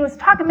it, and he was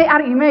talking,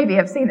 you maybe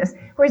have seen this,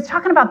 where he's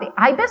talking about the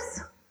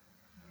ibis.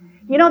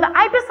 The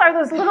ibis are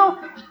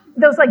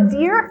those like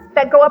deer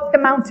that go up the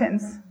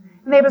mountains.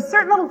 And they have a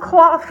certain little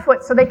claw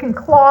foot so they can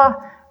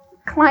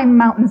climb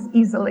mountains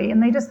easily.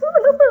 And they just,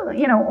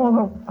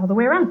 all the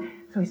way around.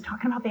 So he's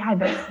talking about the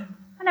ibis.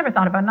 I never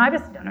thought about an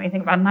ibis. Don't know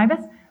anything about an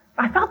ibis.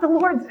 But I felt the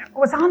Lord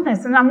was on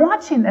this, and I'm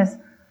watching this.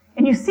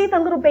 And you see the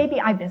little baby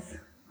ibis.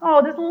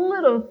 Oh, this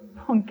little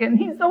pumpkin.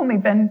 He's only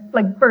been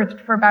birthed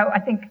for about, I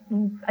think,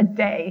 a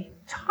day.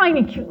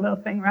 Tiny, cute little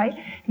thing, right?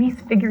 And he's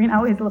figuring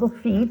out his little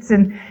feet,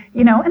 and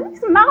and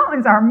these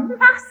mountains are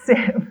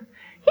massive.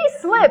 He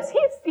slips.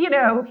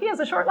 He has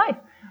a short life.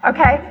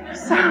 Okay?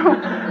 So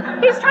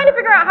he's trying to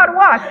figure out how to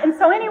walk. And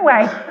so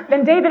anyway,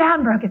 then David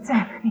Attenborough gets in,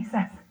 and he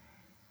says,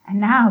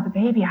 and now the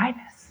baby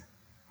ibis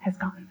has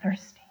gotten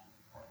thirsty.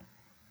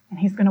 And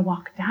he's going to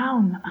walk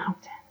down the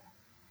mountain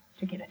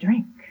to get a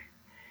drink.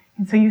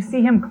 And so you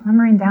see him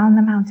clambering down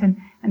the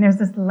mountain, and there's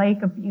this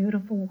lake of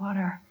beautiful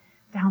water.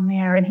 down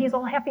there, and he's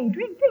all happy,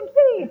 drink,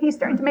 yay, and he's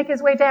starting to make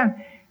his way down.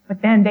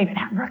 But then David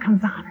Attenborough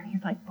comes on, and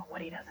he's like, but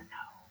what he doesn't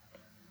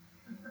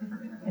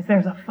know is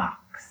there's a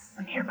fox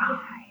nearby.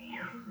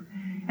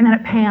 And then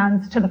it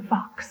pans to the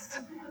fox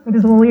with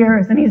his little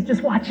ears, and he's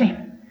just watching.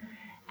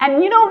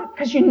 And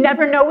because you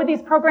never know with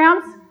these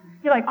programs,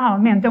 you're like, oh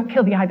man, don't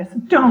kill the ibis.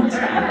 Don't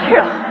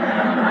kill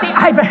the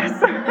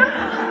ibis.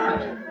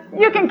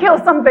 You can kill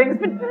some things,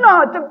 but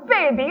not the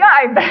baby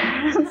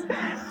ibis.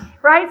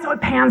 Right? So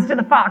it pans to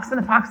the fox and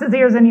the fox's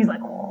ears, and he's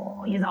like,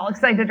 oh, he's all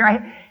excited,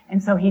 right?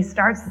 And so he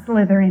starts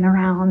slithering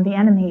around the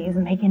enemies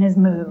and making his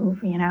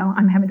move,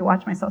 I'm having to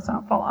watch myself so I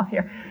don't fall off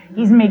here.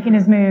 He's making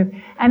his move.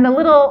 And the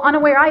little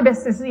unaware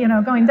ibis is,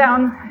 going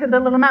down the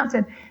little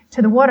mountain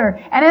to the water.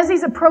 And as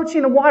he's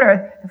approaching the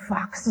water, the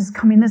fox is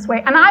coming this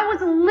way. And I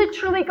was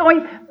literally going,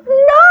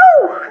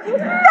 no!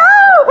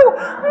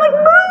 I'm like,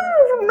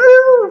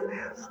 move!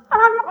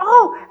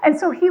 And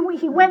so he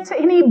went to,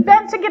 and he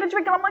bent to get a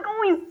drink, and I'm like,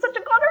 oh, he's such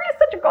a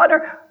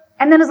goner.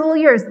 And then his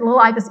little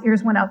ibis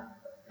ears went up,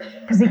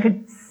 because he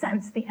could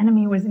sense the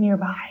enemy was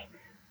nearby.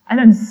 And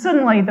then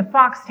suddenly the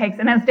fox takes,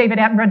 and as David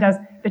Attenborough does,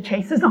 the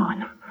chase is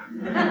on.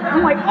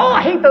 I'm like, oh,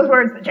 I hate those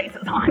words, the chase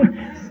is on.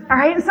 All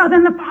right, and so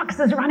then the fox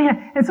is running,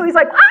 and so he's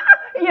like,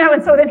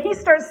 and so then he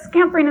starts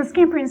scampering.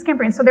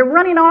 So they're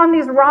running on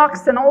these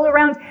rocks and all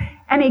around,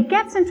 and he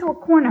gets into a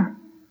corner,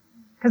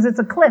 because it's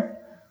a cliff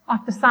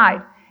off the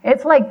side.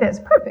 It's like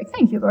this. Perfect.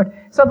 Thank you, Lord.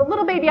 So the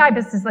little baby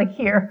ibis is like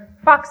here.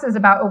 Fox is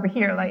about over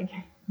here, like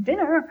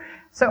dinner.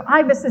 So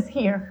ibis is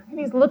here, and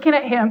he's looking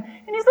at him,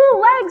 and his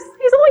little legs,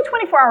 he's only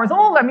 24 hours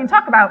old.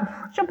 Talk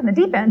about jumping the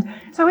deep end.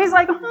 So he's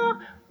like,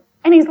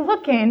 and he's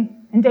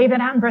looking, and David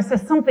Attenborough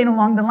says something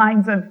along the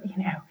lines of,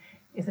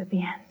 is it the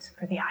end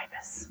for the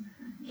ibis?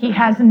 He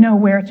has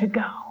nowhere to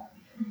go.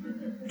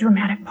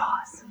 Dramatic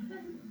pause.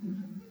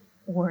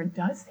 Or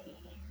does he?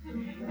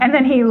 And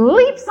then he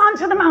leaps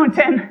onto the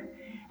mountain,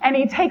 and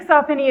he takes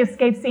off, and he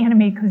escapes the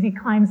enemy because he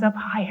climbs up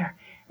higher.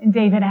 And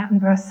David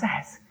Attenborough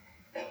says,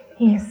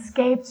 he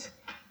escaped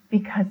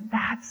because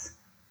that's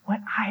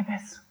what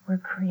ibis were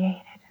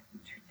created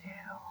to do.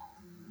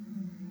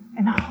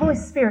 And the Holy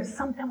Spirit,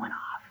 something went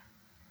off.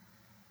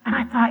 And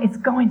I thought, it's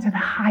going to the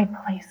high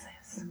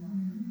places.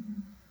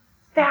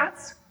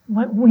 That's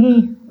what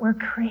we were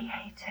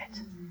created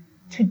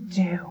to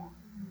do.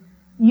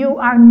 You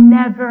are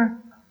never,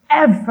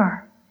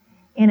 ever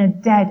in a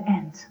dead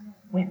end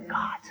with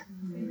God.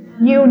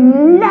 You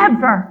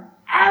never,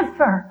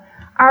 ever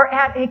are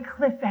at a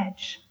cliff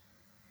edge.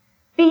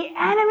 The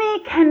enemy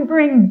can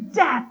bring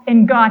death,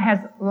 and God has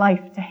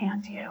life to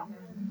hand you.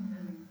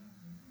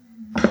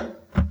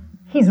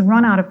 He's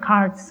run out of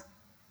cards.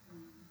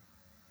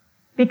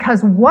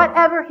 Because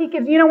whatever he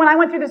gives, when I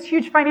went through this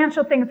huge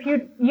financial thing a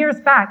few years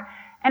back,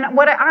 and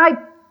I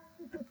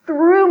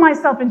threw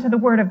myself into the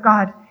Word of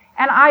God,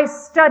 and I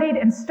studied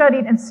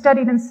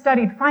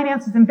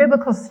finances and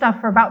biblical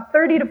stuff for about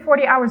 30 to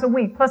 40 hours a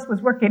week, plus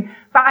was working.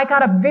 But I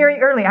got up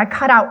very early. I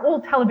cut out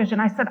old television.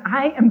 I said,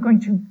 I am going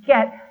to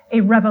get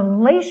a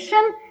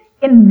revelation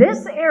in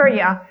this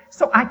area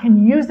so I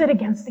can use it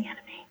against the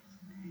enemy.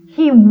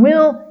 He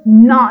will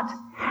not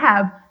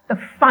have the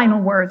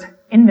final word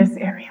in this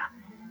area.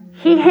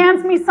 He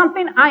hands me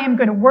something, I am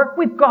going to work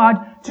with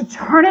God to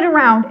turn it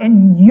around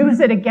and use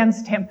it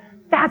against him.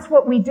 That's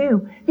what we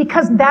do,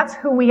 because that's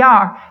who we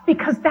are,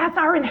 because that's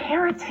our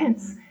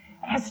inheritance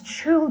as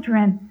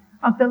children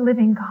of the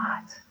living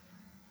God.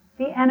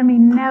 The enemy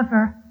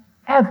never,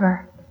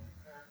 ever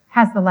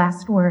has the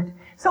last word.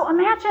 So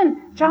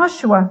imagine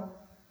Joshua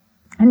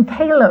and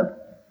Caleb.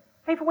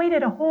 They've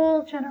waited a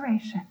whole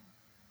generation,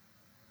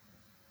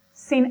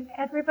 seen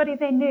everybody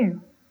they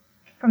knew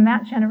from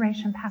that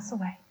generation pass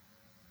away,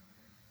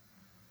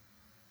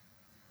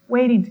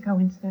 waiting to go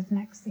into this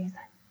next season.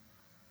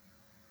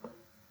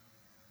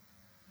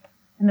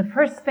 And the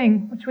first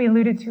thing, which we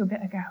alluded to a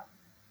bit ago,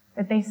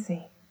 that they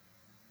see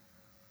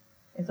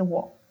is a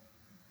wall.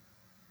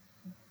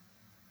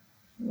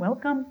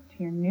 Welcome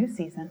to your new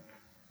season.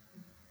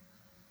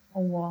 A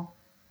wall.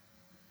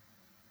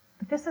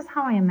 But this is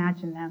how I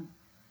imagine them.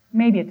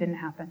 Maybe it didn't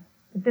happen,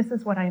 but this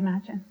is what I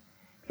imagine.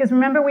 Because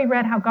remember we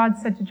read how God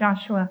said to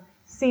Joshua,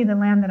 see the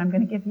land that I'm going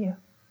to give you.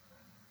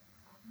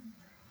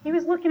 He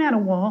was looking at a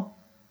wall.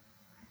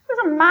 It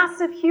was a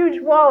massive,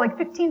 huge wall, like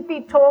 15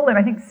 feet tall and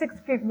I think 6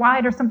 feet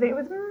wide or something. It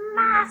was a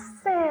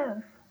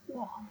massive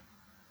wall.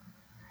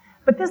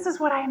 But this is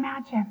what I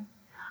imagine.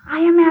 I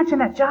imagine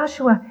that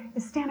Joshua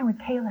is standing with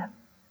Caleb.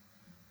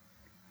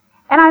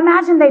 And I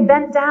imagine they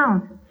bent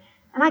down.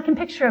 And I can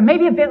picture him,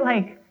 maybe a bit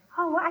like,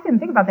 oh, I didn't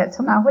think about that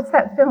till now. What's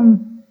that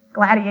film,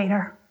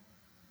 Gladiator,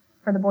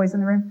 for the boys in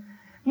the room?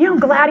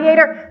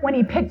 Gladiator, when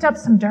he picked up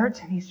some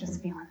dirt and he's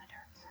just feeling the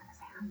dirt in his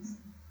hands.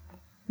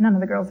 None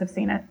of the girls have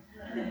seen it.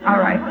 All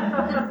right.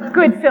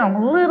 Good film,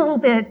 a little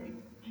bit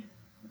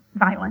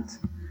violent.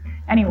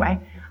 Anyway,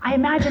 I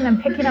imagine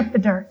them picking up the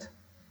dirt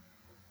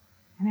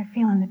and they're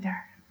feeling the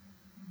dirt.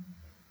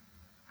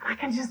 I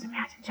can just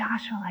imagine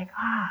Joshua like,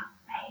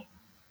 mate,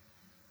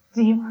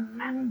 do you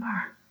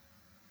remember?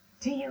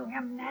 Do you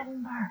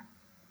remember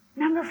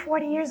Remember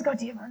 40 years ago?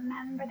 Do you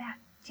remember that?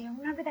 Do you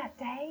remember that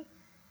day?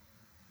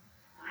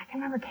 I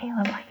can remember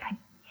Caleb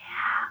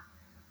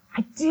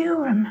I do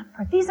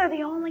remember. These are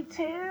the only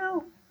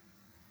two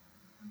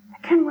I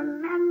can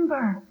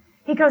remember.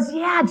 He goes,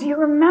 yeah, do you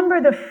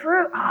remember the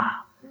fruit? Oh,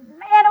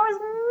 man, it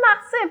was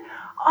massive.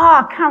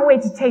 Oh, can't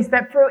wait to taste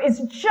that fruit. It's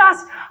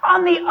just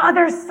on the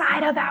other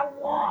side of that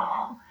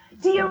wall.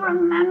 Do you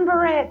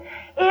remember it?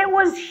 It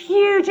was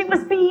huge. It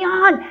was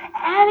beyond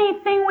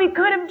anything we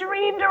could have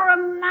dreamed or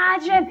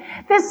imagined.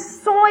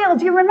 This soil,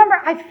 do you remember?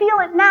 I feel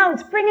it now.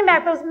 It's bringing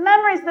back those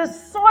memories. The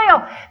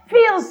soil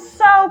feels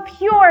so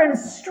pure and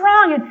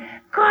strong. And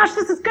gosh,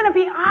 this is going to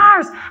be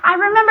ours. I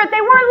remember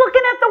they weren't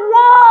looking at the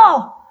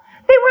wall.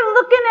 They were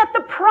looking at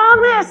the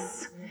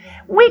promise.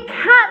 We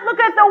can't look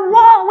at the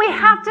wall. We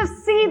have to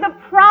see the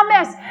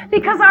promise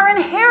because our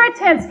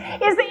inheritance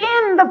is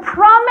in the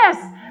promise.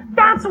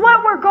 That's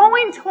what we're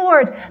going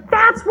toward.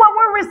 That's what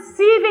we're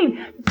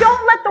receiving.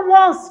 Don't let the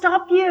wall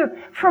stop you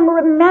from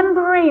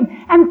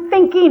remembering and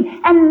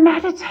thinking and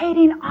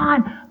meditating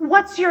on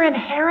what's your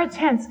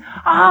inheritance.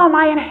 Oh,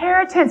 my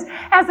inheritance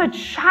as a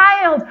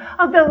child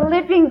of the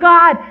living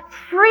God.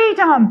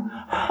 Freedom,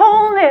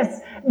 wholeness,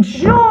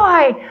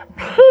 joy,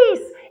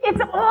 peace.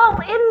 It's all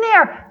in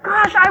there.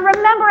 Gosh, I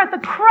remember at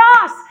the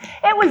cross.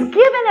 It was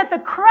given at the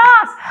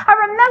cross. I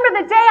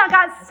remember the day I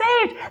got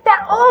saved.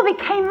 That all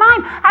became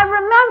mine. I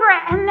remember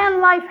it. And then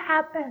life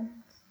happened.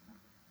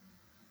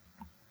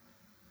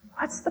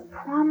 What's the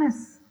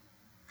promise?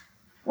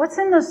 What's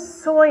in the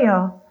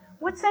soil?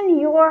 What's in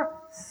your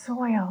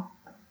soil?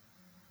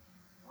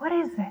 What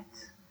is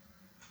it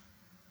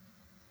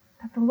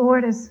that the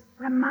Lord is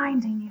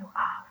reminding you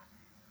of?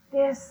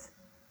 This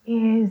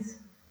is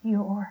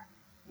your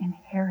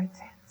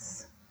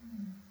inheritance.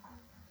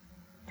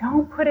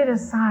 Don't put it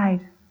aside.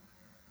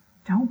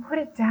 Don't put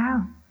it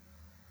down.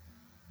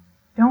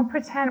 Don't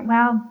pretend,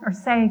 or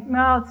say,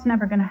 well, it's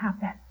never going to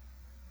happen.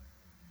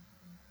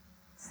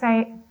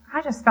 Say,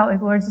 I just felt like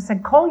the Lord just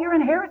said, call your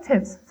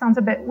inheritance. Sounds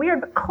a bit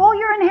weird, but call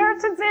your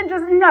inheritance in.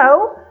 Just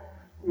no.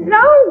 In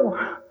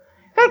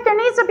fact, there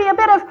needs to be a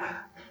bit of,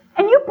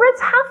 and you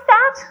Brits have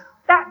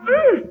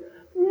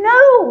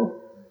no.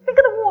 Think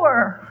of the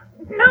war.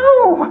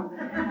 No,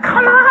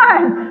 come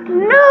on.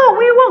 No,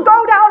 we will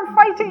go down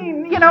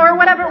fighting, or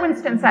whatever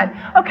Winston said.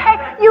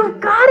 Okay, you've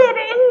got it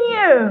in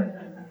you.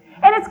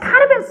 And it's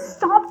kind of been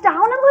stomped down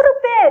a little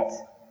bit.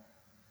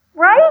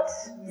 Right?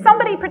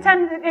 Somebody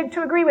pretended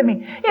to agree with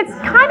me. It's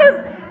kind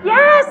of,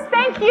 yes,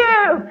 thank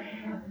you.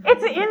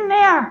 It's in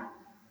there.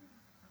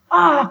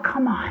 Oh,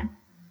 come on.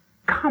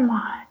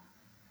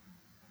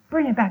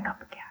 Bring it back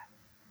up again.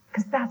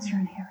 Because that's your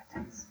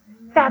inheritance.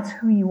 That's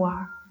who you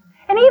are.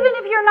 And even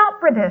if you're not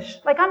British,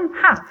 like I'm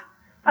half,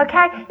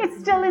 okay? It's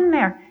still in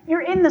there.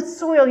 You're in the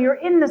soil. You're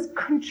in this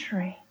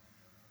country.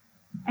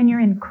 And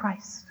you're in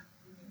Christ.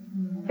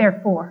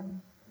 Therefore,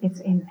 it's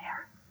in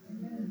there.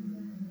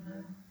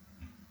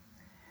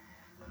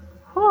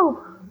 Whew.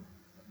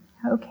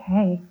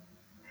 Okay.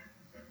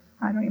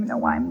 I don't even know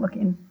why I'm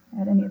looking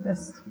at any of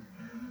this.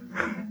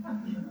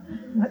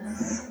 What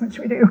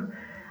should we do?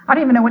 I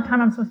don't even know what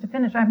time I'm supposed to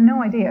finish. I have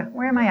no idea.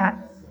 Where am I at?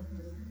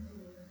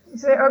 You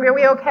say, are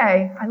we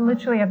okay? I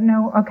literally have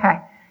okay.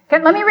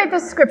 Let me read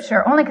this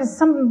scripture, only because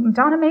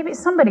Donna, maybe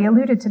somebody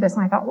alluded to this,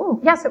 and I thought,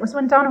 oh, yes, it was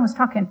when Donna was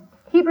talking.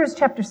 Hebrews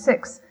chapter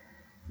 6,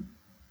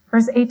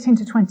 verse 18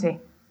 to 20.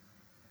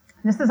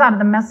 This is out of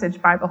the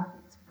Message Bible.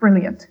 It's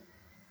brilliant.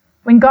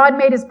 When God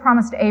made his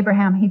promise to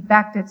Abraham, he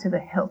backed it to the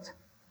hilt.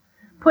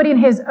 Putting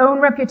his own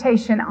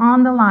reputation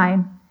on the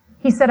line,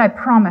 he said, I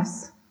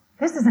promise.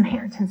 This is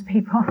inheritance,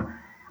 people.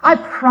 I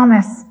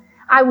promise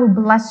I will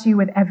bless you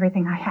with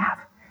everything I have.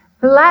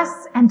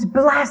 Bless and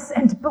bless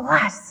and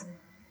bless.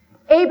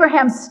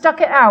 Abraham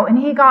stuck it out, and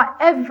he got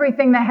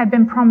everything that had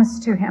been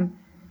promised to him.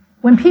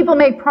 When people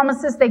make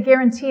promises, they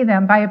guarantee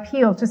them by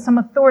appeal to some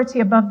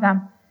authority above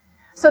them,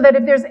 so that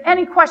if there's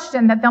any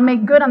question that they'll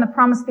make good on the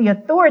promise, the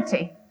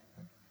authority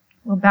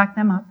will back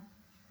them up.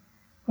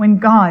 When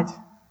God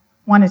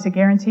wanted to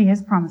guarantee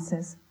his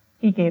promises,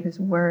 he gave his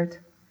word,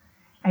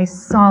 a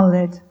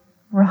solid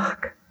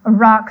rock, a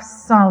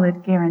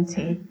rock-solid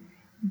guarantee.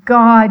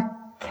 God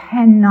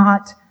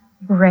cannot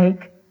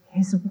break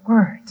his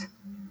word.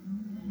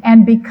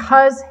 And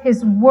because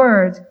his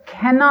word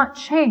cannot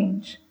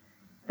change,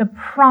 the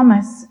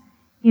promise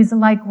is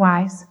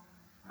likewise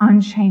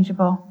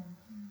unchangeable.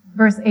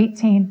 Verse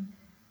 18,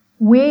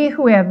 we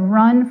who have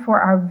run for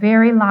our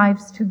very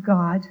lives to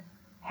God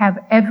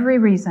have every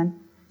reason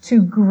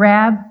to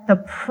grab the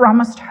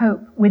promised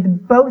hope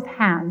with both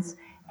hands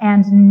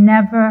and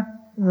never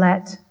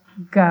let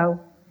go.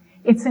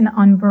 It's an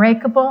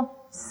unbreakable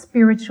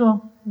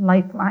spiritual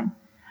lifeline,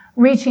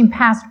 reaching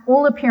past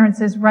all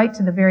appearances right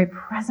to the very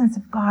presence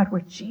of God,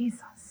 where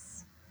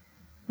Jesus,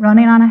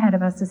 running on ahead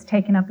of us, is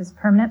taking up his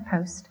permanent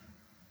post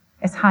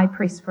as high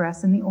priest for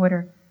us in the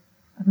order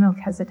of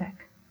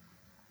Melchizedek.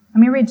 Let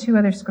me read two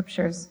other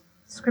scriptures.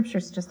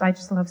 I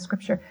just love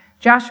scripture.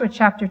 Joshua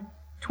chapter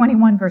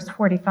 21, verse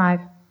 45.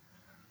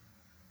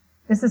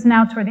 This is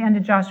now toward the end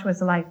of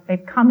Joshua's life.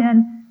 They've come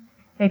in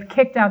They've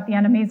kicked out the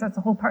enemies. That's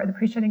the whole part of the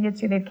preach I didn't get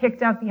to. They've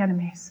kicked out the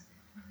enemies.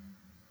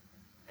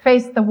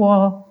 Faced the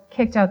wall,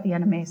 kicked out the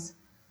enemies.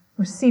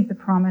 Received the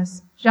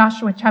promise.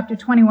 Joshua chapter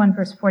 21,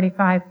 verse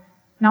 45.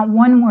 Not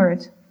one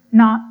word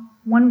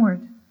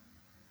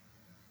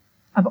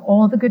of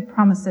all the good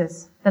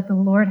promises that the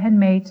Lord had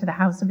made to the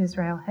house of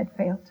Israel had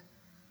failed.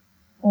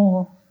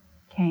 All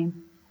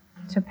came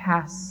to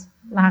pass.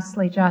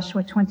 Lastly,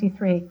 Joshua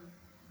 23,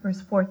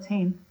 verse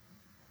 14.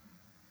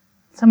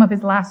 Some of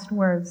his last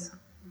words.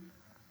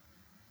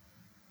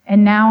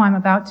 And now I'm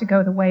about to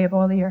go the way of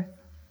all the earth.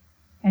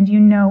 And you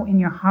know in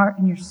your heart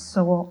and your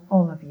soul,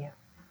 all of you,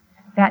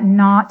 that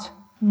not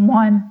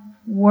one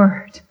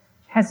word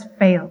has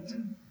failed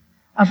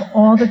of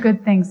all the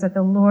good things that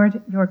the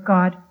Lord your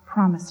God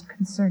promised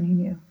concerning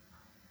you.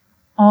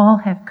 All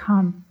have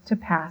come to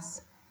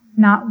pass.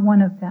 Not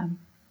one of them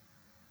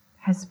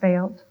has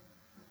failed.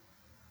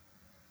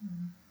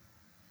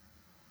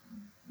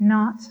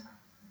 Not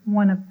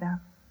one of them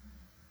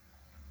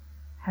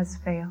has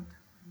failed.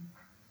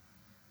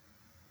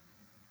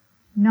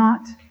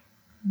 Not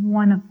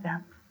one of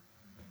them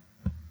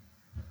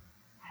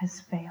has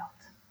failed.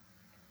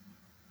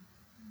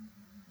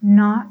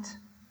 Not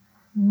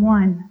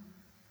one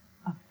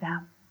of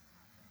them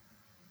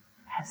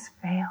has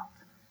failed.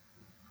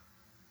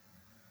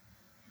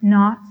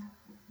 Not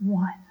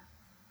one.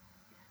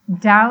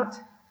 Doubt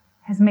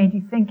has made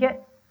you think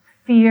it.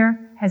 Fear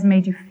has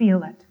made you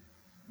feel it.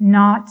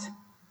 Not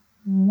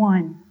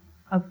one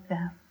of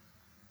them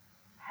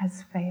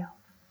has failed.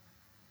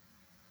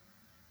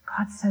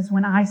 God says,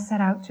 when I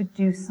set out to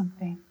do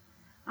something,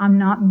 I'm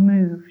not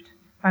moved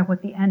by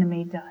what the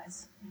enemy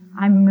does.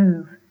 I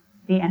move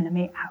the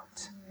enemy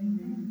out.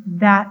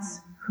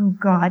 That's who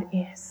God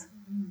is.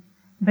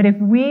 But if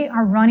we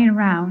are running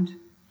around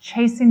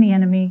chasing the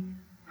enemy,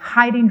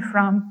 hiding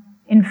from,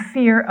 in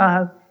fear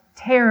of,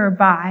 terror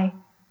by,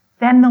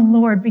 then the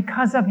Lord,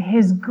 because of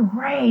his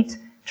great,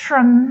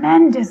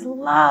 tremendous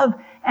love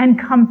and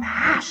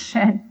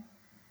compassion,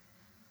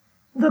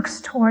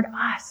 looks toward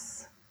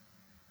us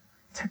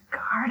to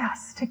guard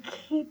us, to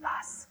keep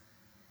us,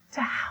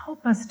 to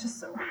help us, to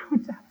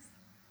surround us.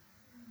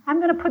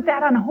 I'm going to put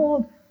that on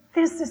hold.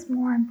 This is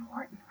more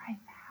important right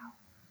now.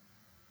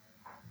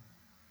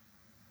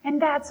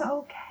 And that's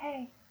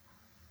okay.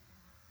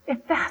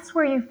 If that's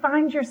where you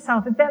find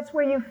yourself, if that's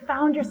where you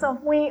found yourself,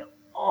 we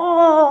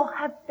all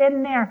have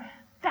been there.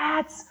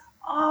 That's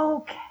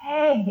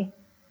okay.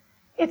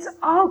 It's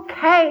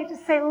okay to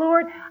say,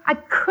 Lord, I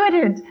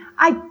couldn't,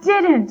 I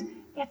didn't.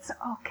 It's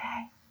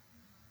okay.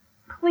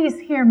 Please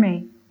hear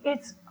me.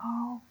 It's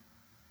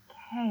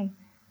okay.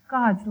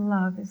 God's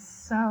love is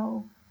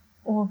so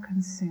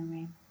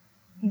all-consuming.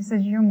 He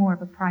says, you're more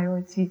of a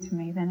priority to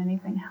me than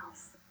anything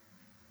else.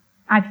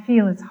 I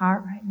feel his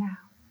heart right now.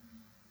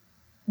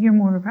 You're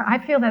more of a, I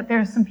feel that there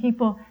are some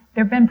people,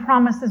 there have been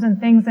promises and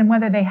things, and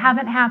whether they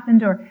haven't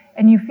happened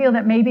and you feel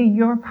that maybe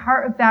you're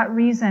part of that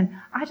reason,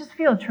 I just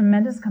feel a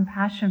tremendous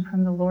compassion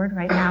from the Lord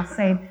right now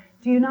saying,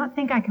 do you not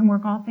think I can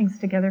work all things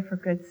together for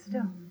good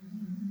still?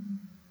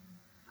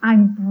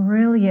 I'm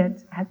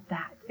brilliant at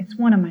that. It's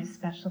one of my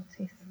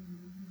specialties.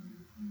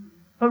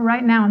 But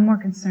right now I'm more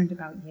concerned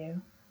about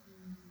you.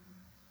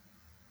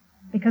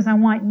 Because I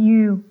want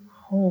you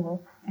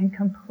whole and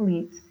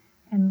complete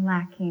and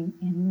lacking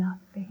in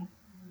nothing.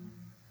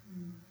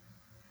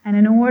 And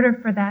in order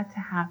for that to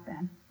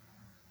happen,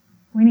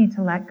 we need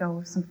to let go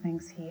of some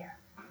things here.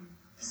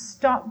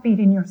 Stop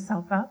beating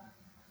yourself up.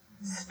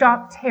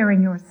 Stop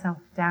tearing yourself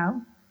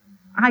down.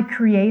 I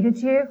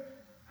created you.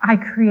 I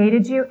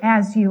created you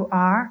as you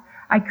are.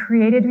 I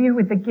created you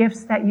with the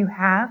gifts that you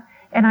have.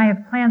 And I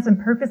have plans and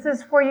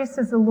purposes for you,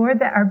 says the Lord,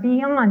 that are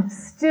beyond,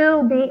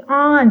 still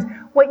beyond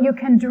what you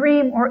can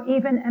dream or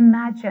even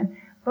imagine.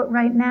 But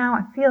right now,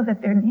 I feel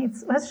that there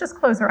needs, let's just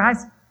close our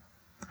eyes.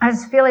 I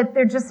just feel like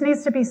there just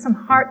needs to be some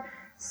heart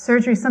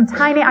surgery, some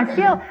tiny, I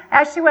feel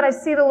actually what I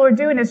see the Lord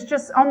doing is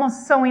just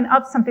almost sewing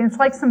up something. It's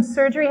like some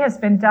surgery has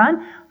been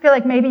done. I feel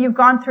like maybe you've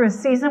gone through a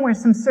season where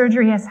some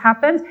surgery has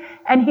happened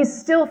and he's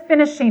still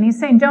finishing. He's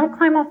saying, don't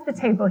climb off the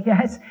table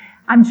yet.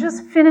 I'm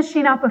just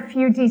finishing up a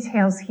few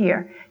details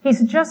here.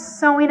 He's just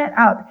sewing it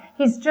up.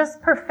 He's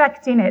just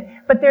perfecting it.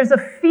 But there's a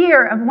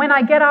fear of when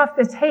I get off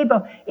the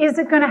table, is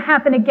it going to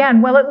happen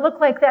again? Will it look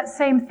like that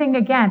same thing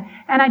again?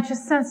 And I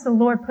just sense the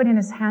Lord putting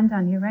his hand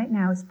on you right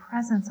now, his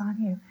presence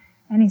on you.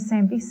 And he's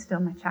saying, be still,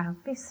 my child,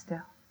 be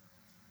still.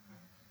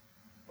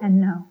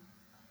 And know,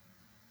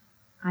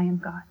 I am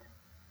God.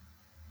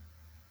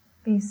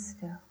 Be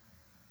still.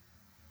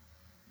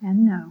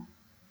 And know,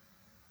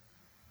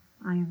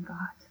 I am God.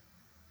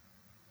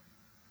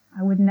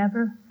 I would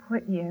never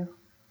put you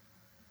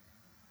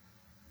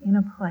in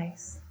a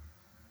place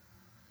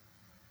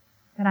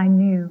that I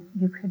knew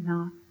you could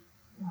not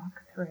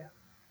walk through.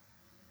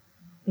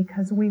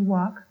 Because we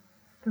walk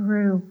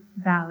through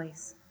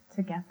valleys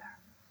together.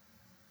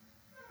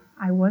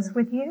 I was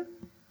with you.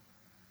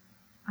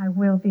 I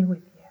will be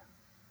with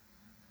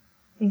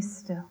you. Be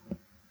still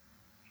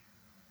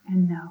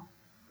and know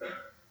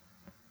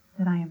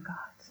that I am God.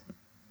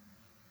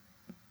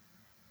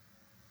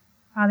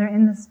 Father,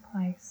 in this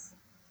place,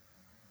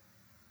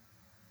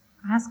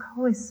 I ask,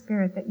 Holy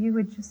Spirit, that you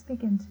would just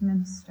begin to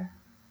minister.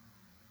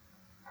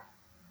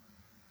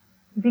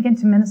 You begin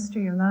to minister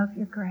your love,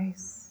 your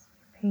grace,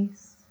 your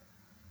peace.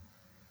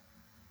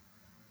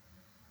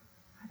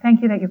 I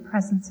thank you that your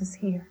presence is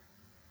here.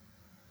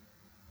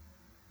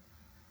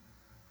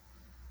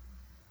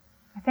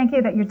 I thank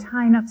you that you're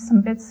tying up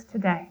some bits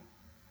today.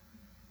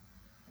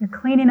 You're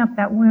cleaning up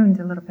that wound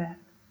a little bit.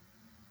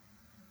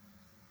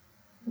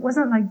 It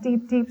wasn't like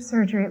deep, deep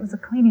surgery. It was a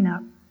cleaning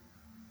up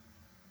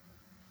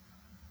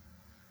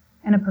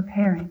and a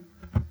preparing.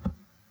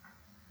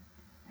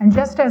 And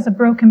just as a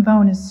broken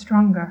bone is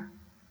stronger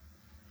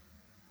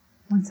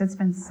once it's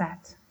been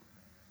set,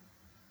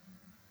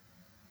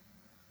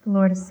 the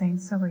Lord is saying,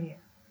 so are you.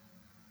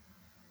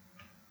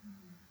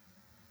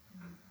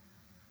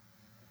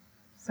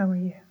 So are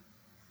you.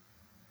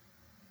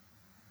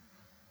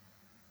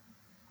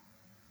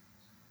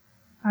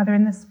 Father,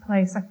 in this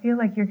place, I feel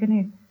like you're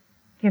going to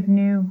give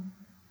new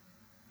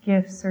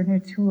gifts or new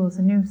tools,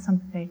 a new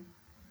something.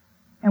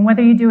 And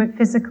whether you do it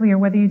physically or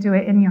whether you do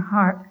it in your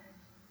heart,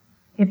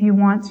 if you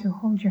want to,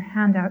 hold your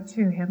hand out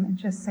to him and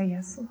just say,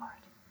 yes, Lord.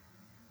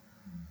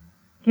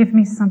 Give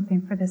me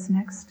something for this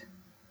next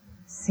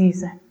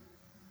season.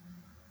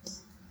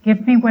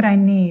 Give me what I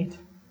need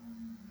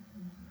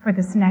for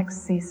this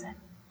next season.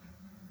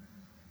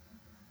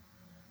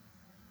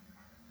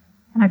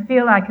 And I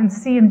feel I can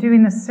see him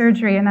doing the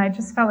surgery, and I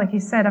just felt like he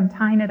said, I'm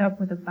tying it up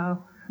with a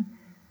bow. You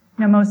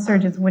know, most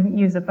surgeons wouldn't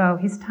use a bow.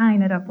 He's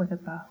tying it up with a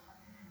bow.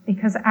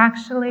 Because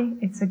actually,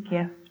 it's a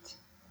gift.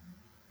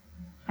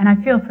 And I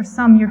feel for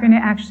some, you're going to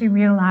actually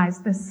realize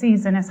this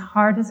season, as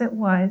hard as it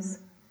was,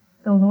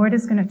 the Lord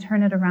is going to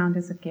turn it around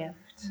as a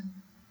gift.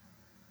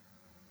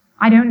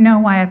 I don't know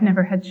why I've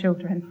never had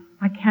children.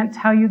 I can't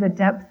tell you the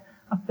depth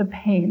of the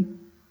pain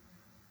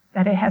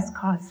that it has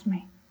caused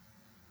me.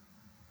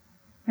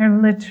 There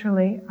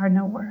literally are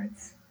no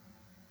words.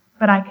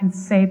 But I can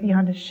say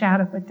beyond a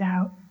shadow of a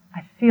doubt,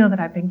 I feel that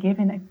I've been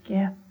given a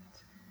gift.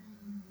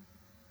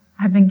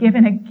 I've been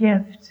given a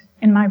gift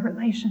in my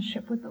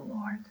relationship with the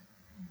Lord.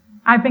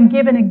 I've been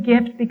given a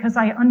gift because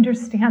I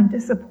understand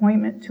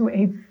disappointment to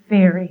a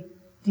very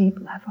deep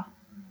level.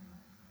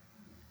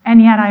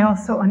 And yet I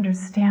also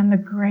understand the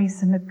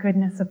grace and the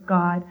goodness of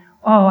God.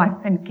 Oh,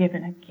 I've been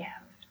given a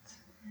gift.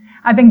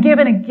 I've been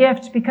given a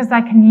gift because I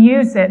can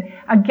use it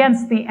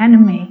against the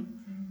enemy.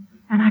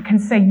 And I can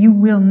say, you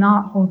will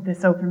not hold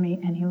this over me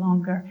any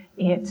longer.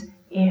 It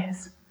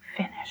is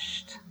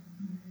finished.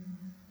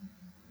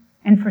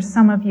 And for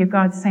some of you,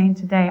 God's saying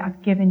today,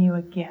 I've given you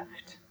a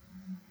gift.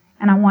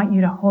 And I want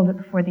you to hold it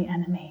before the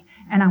enemy.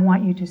 And I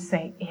want you to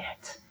say,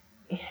 it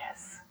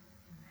is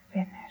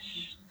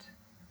finished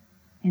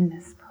in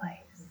this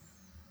place.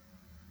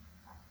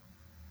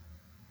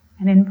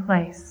 And in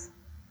place,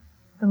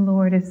 the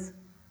Lord is,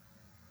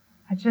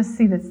 I just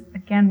see this,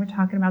 again, we're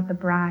talking about the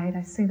bride.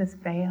 I see this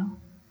veil.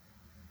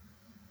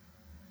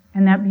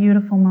 And that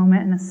beautiful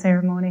moment in the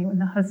ceremony when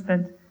the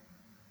husband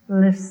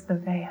lifts the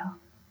veil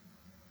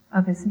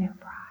of his new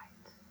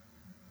bride.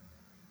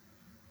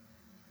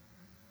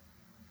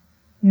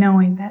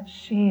 Knowing that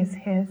she is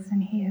his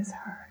and he is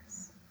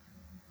hers.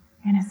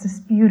 And it's this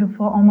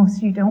beautiful,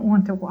 almost you don't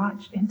want to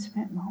watch,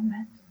 intimate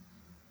moment.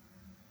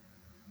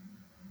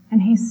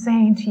 And he's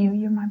saying to you,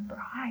 you're my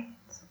bride.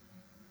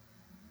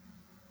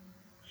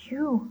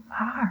 You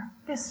are,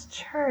 this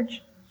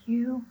church,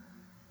 you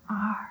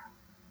are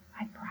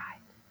my bride.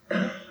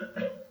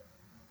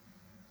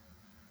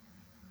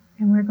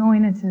 And we're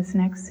going into this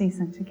next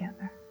season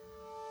together.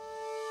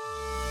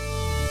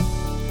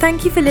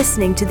 Thank you for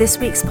listening to this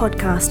week's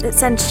podcast at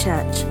Centre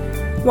Church.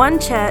 One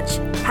church,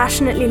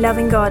 passionately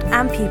loving God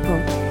and people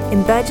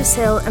in Burgess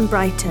Hill and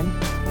Brighton.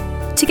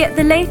 To get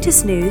the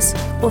latest news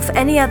or for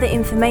any other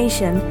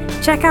information,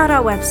 check out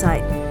our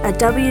website at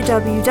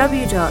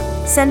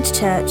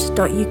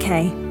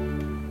www.centrechurch.uk.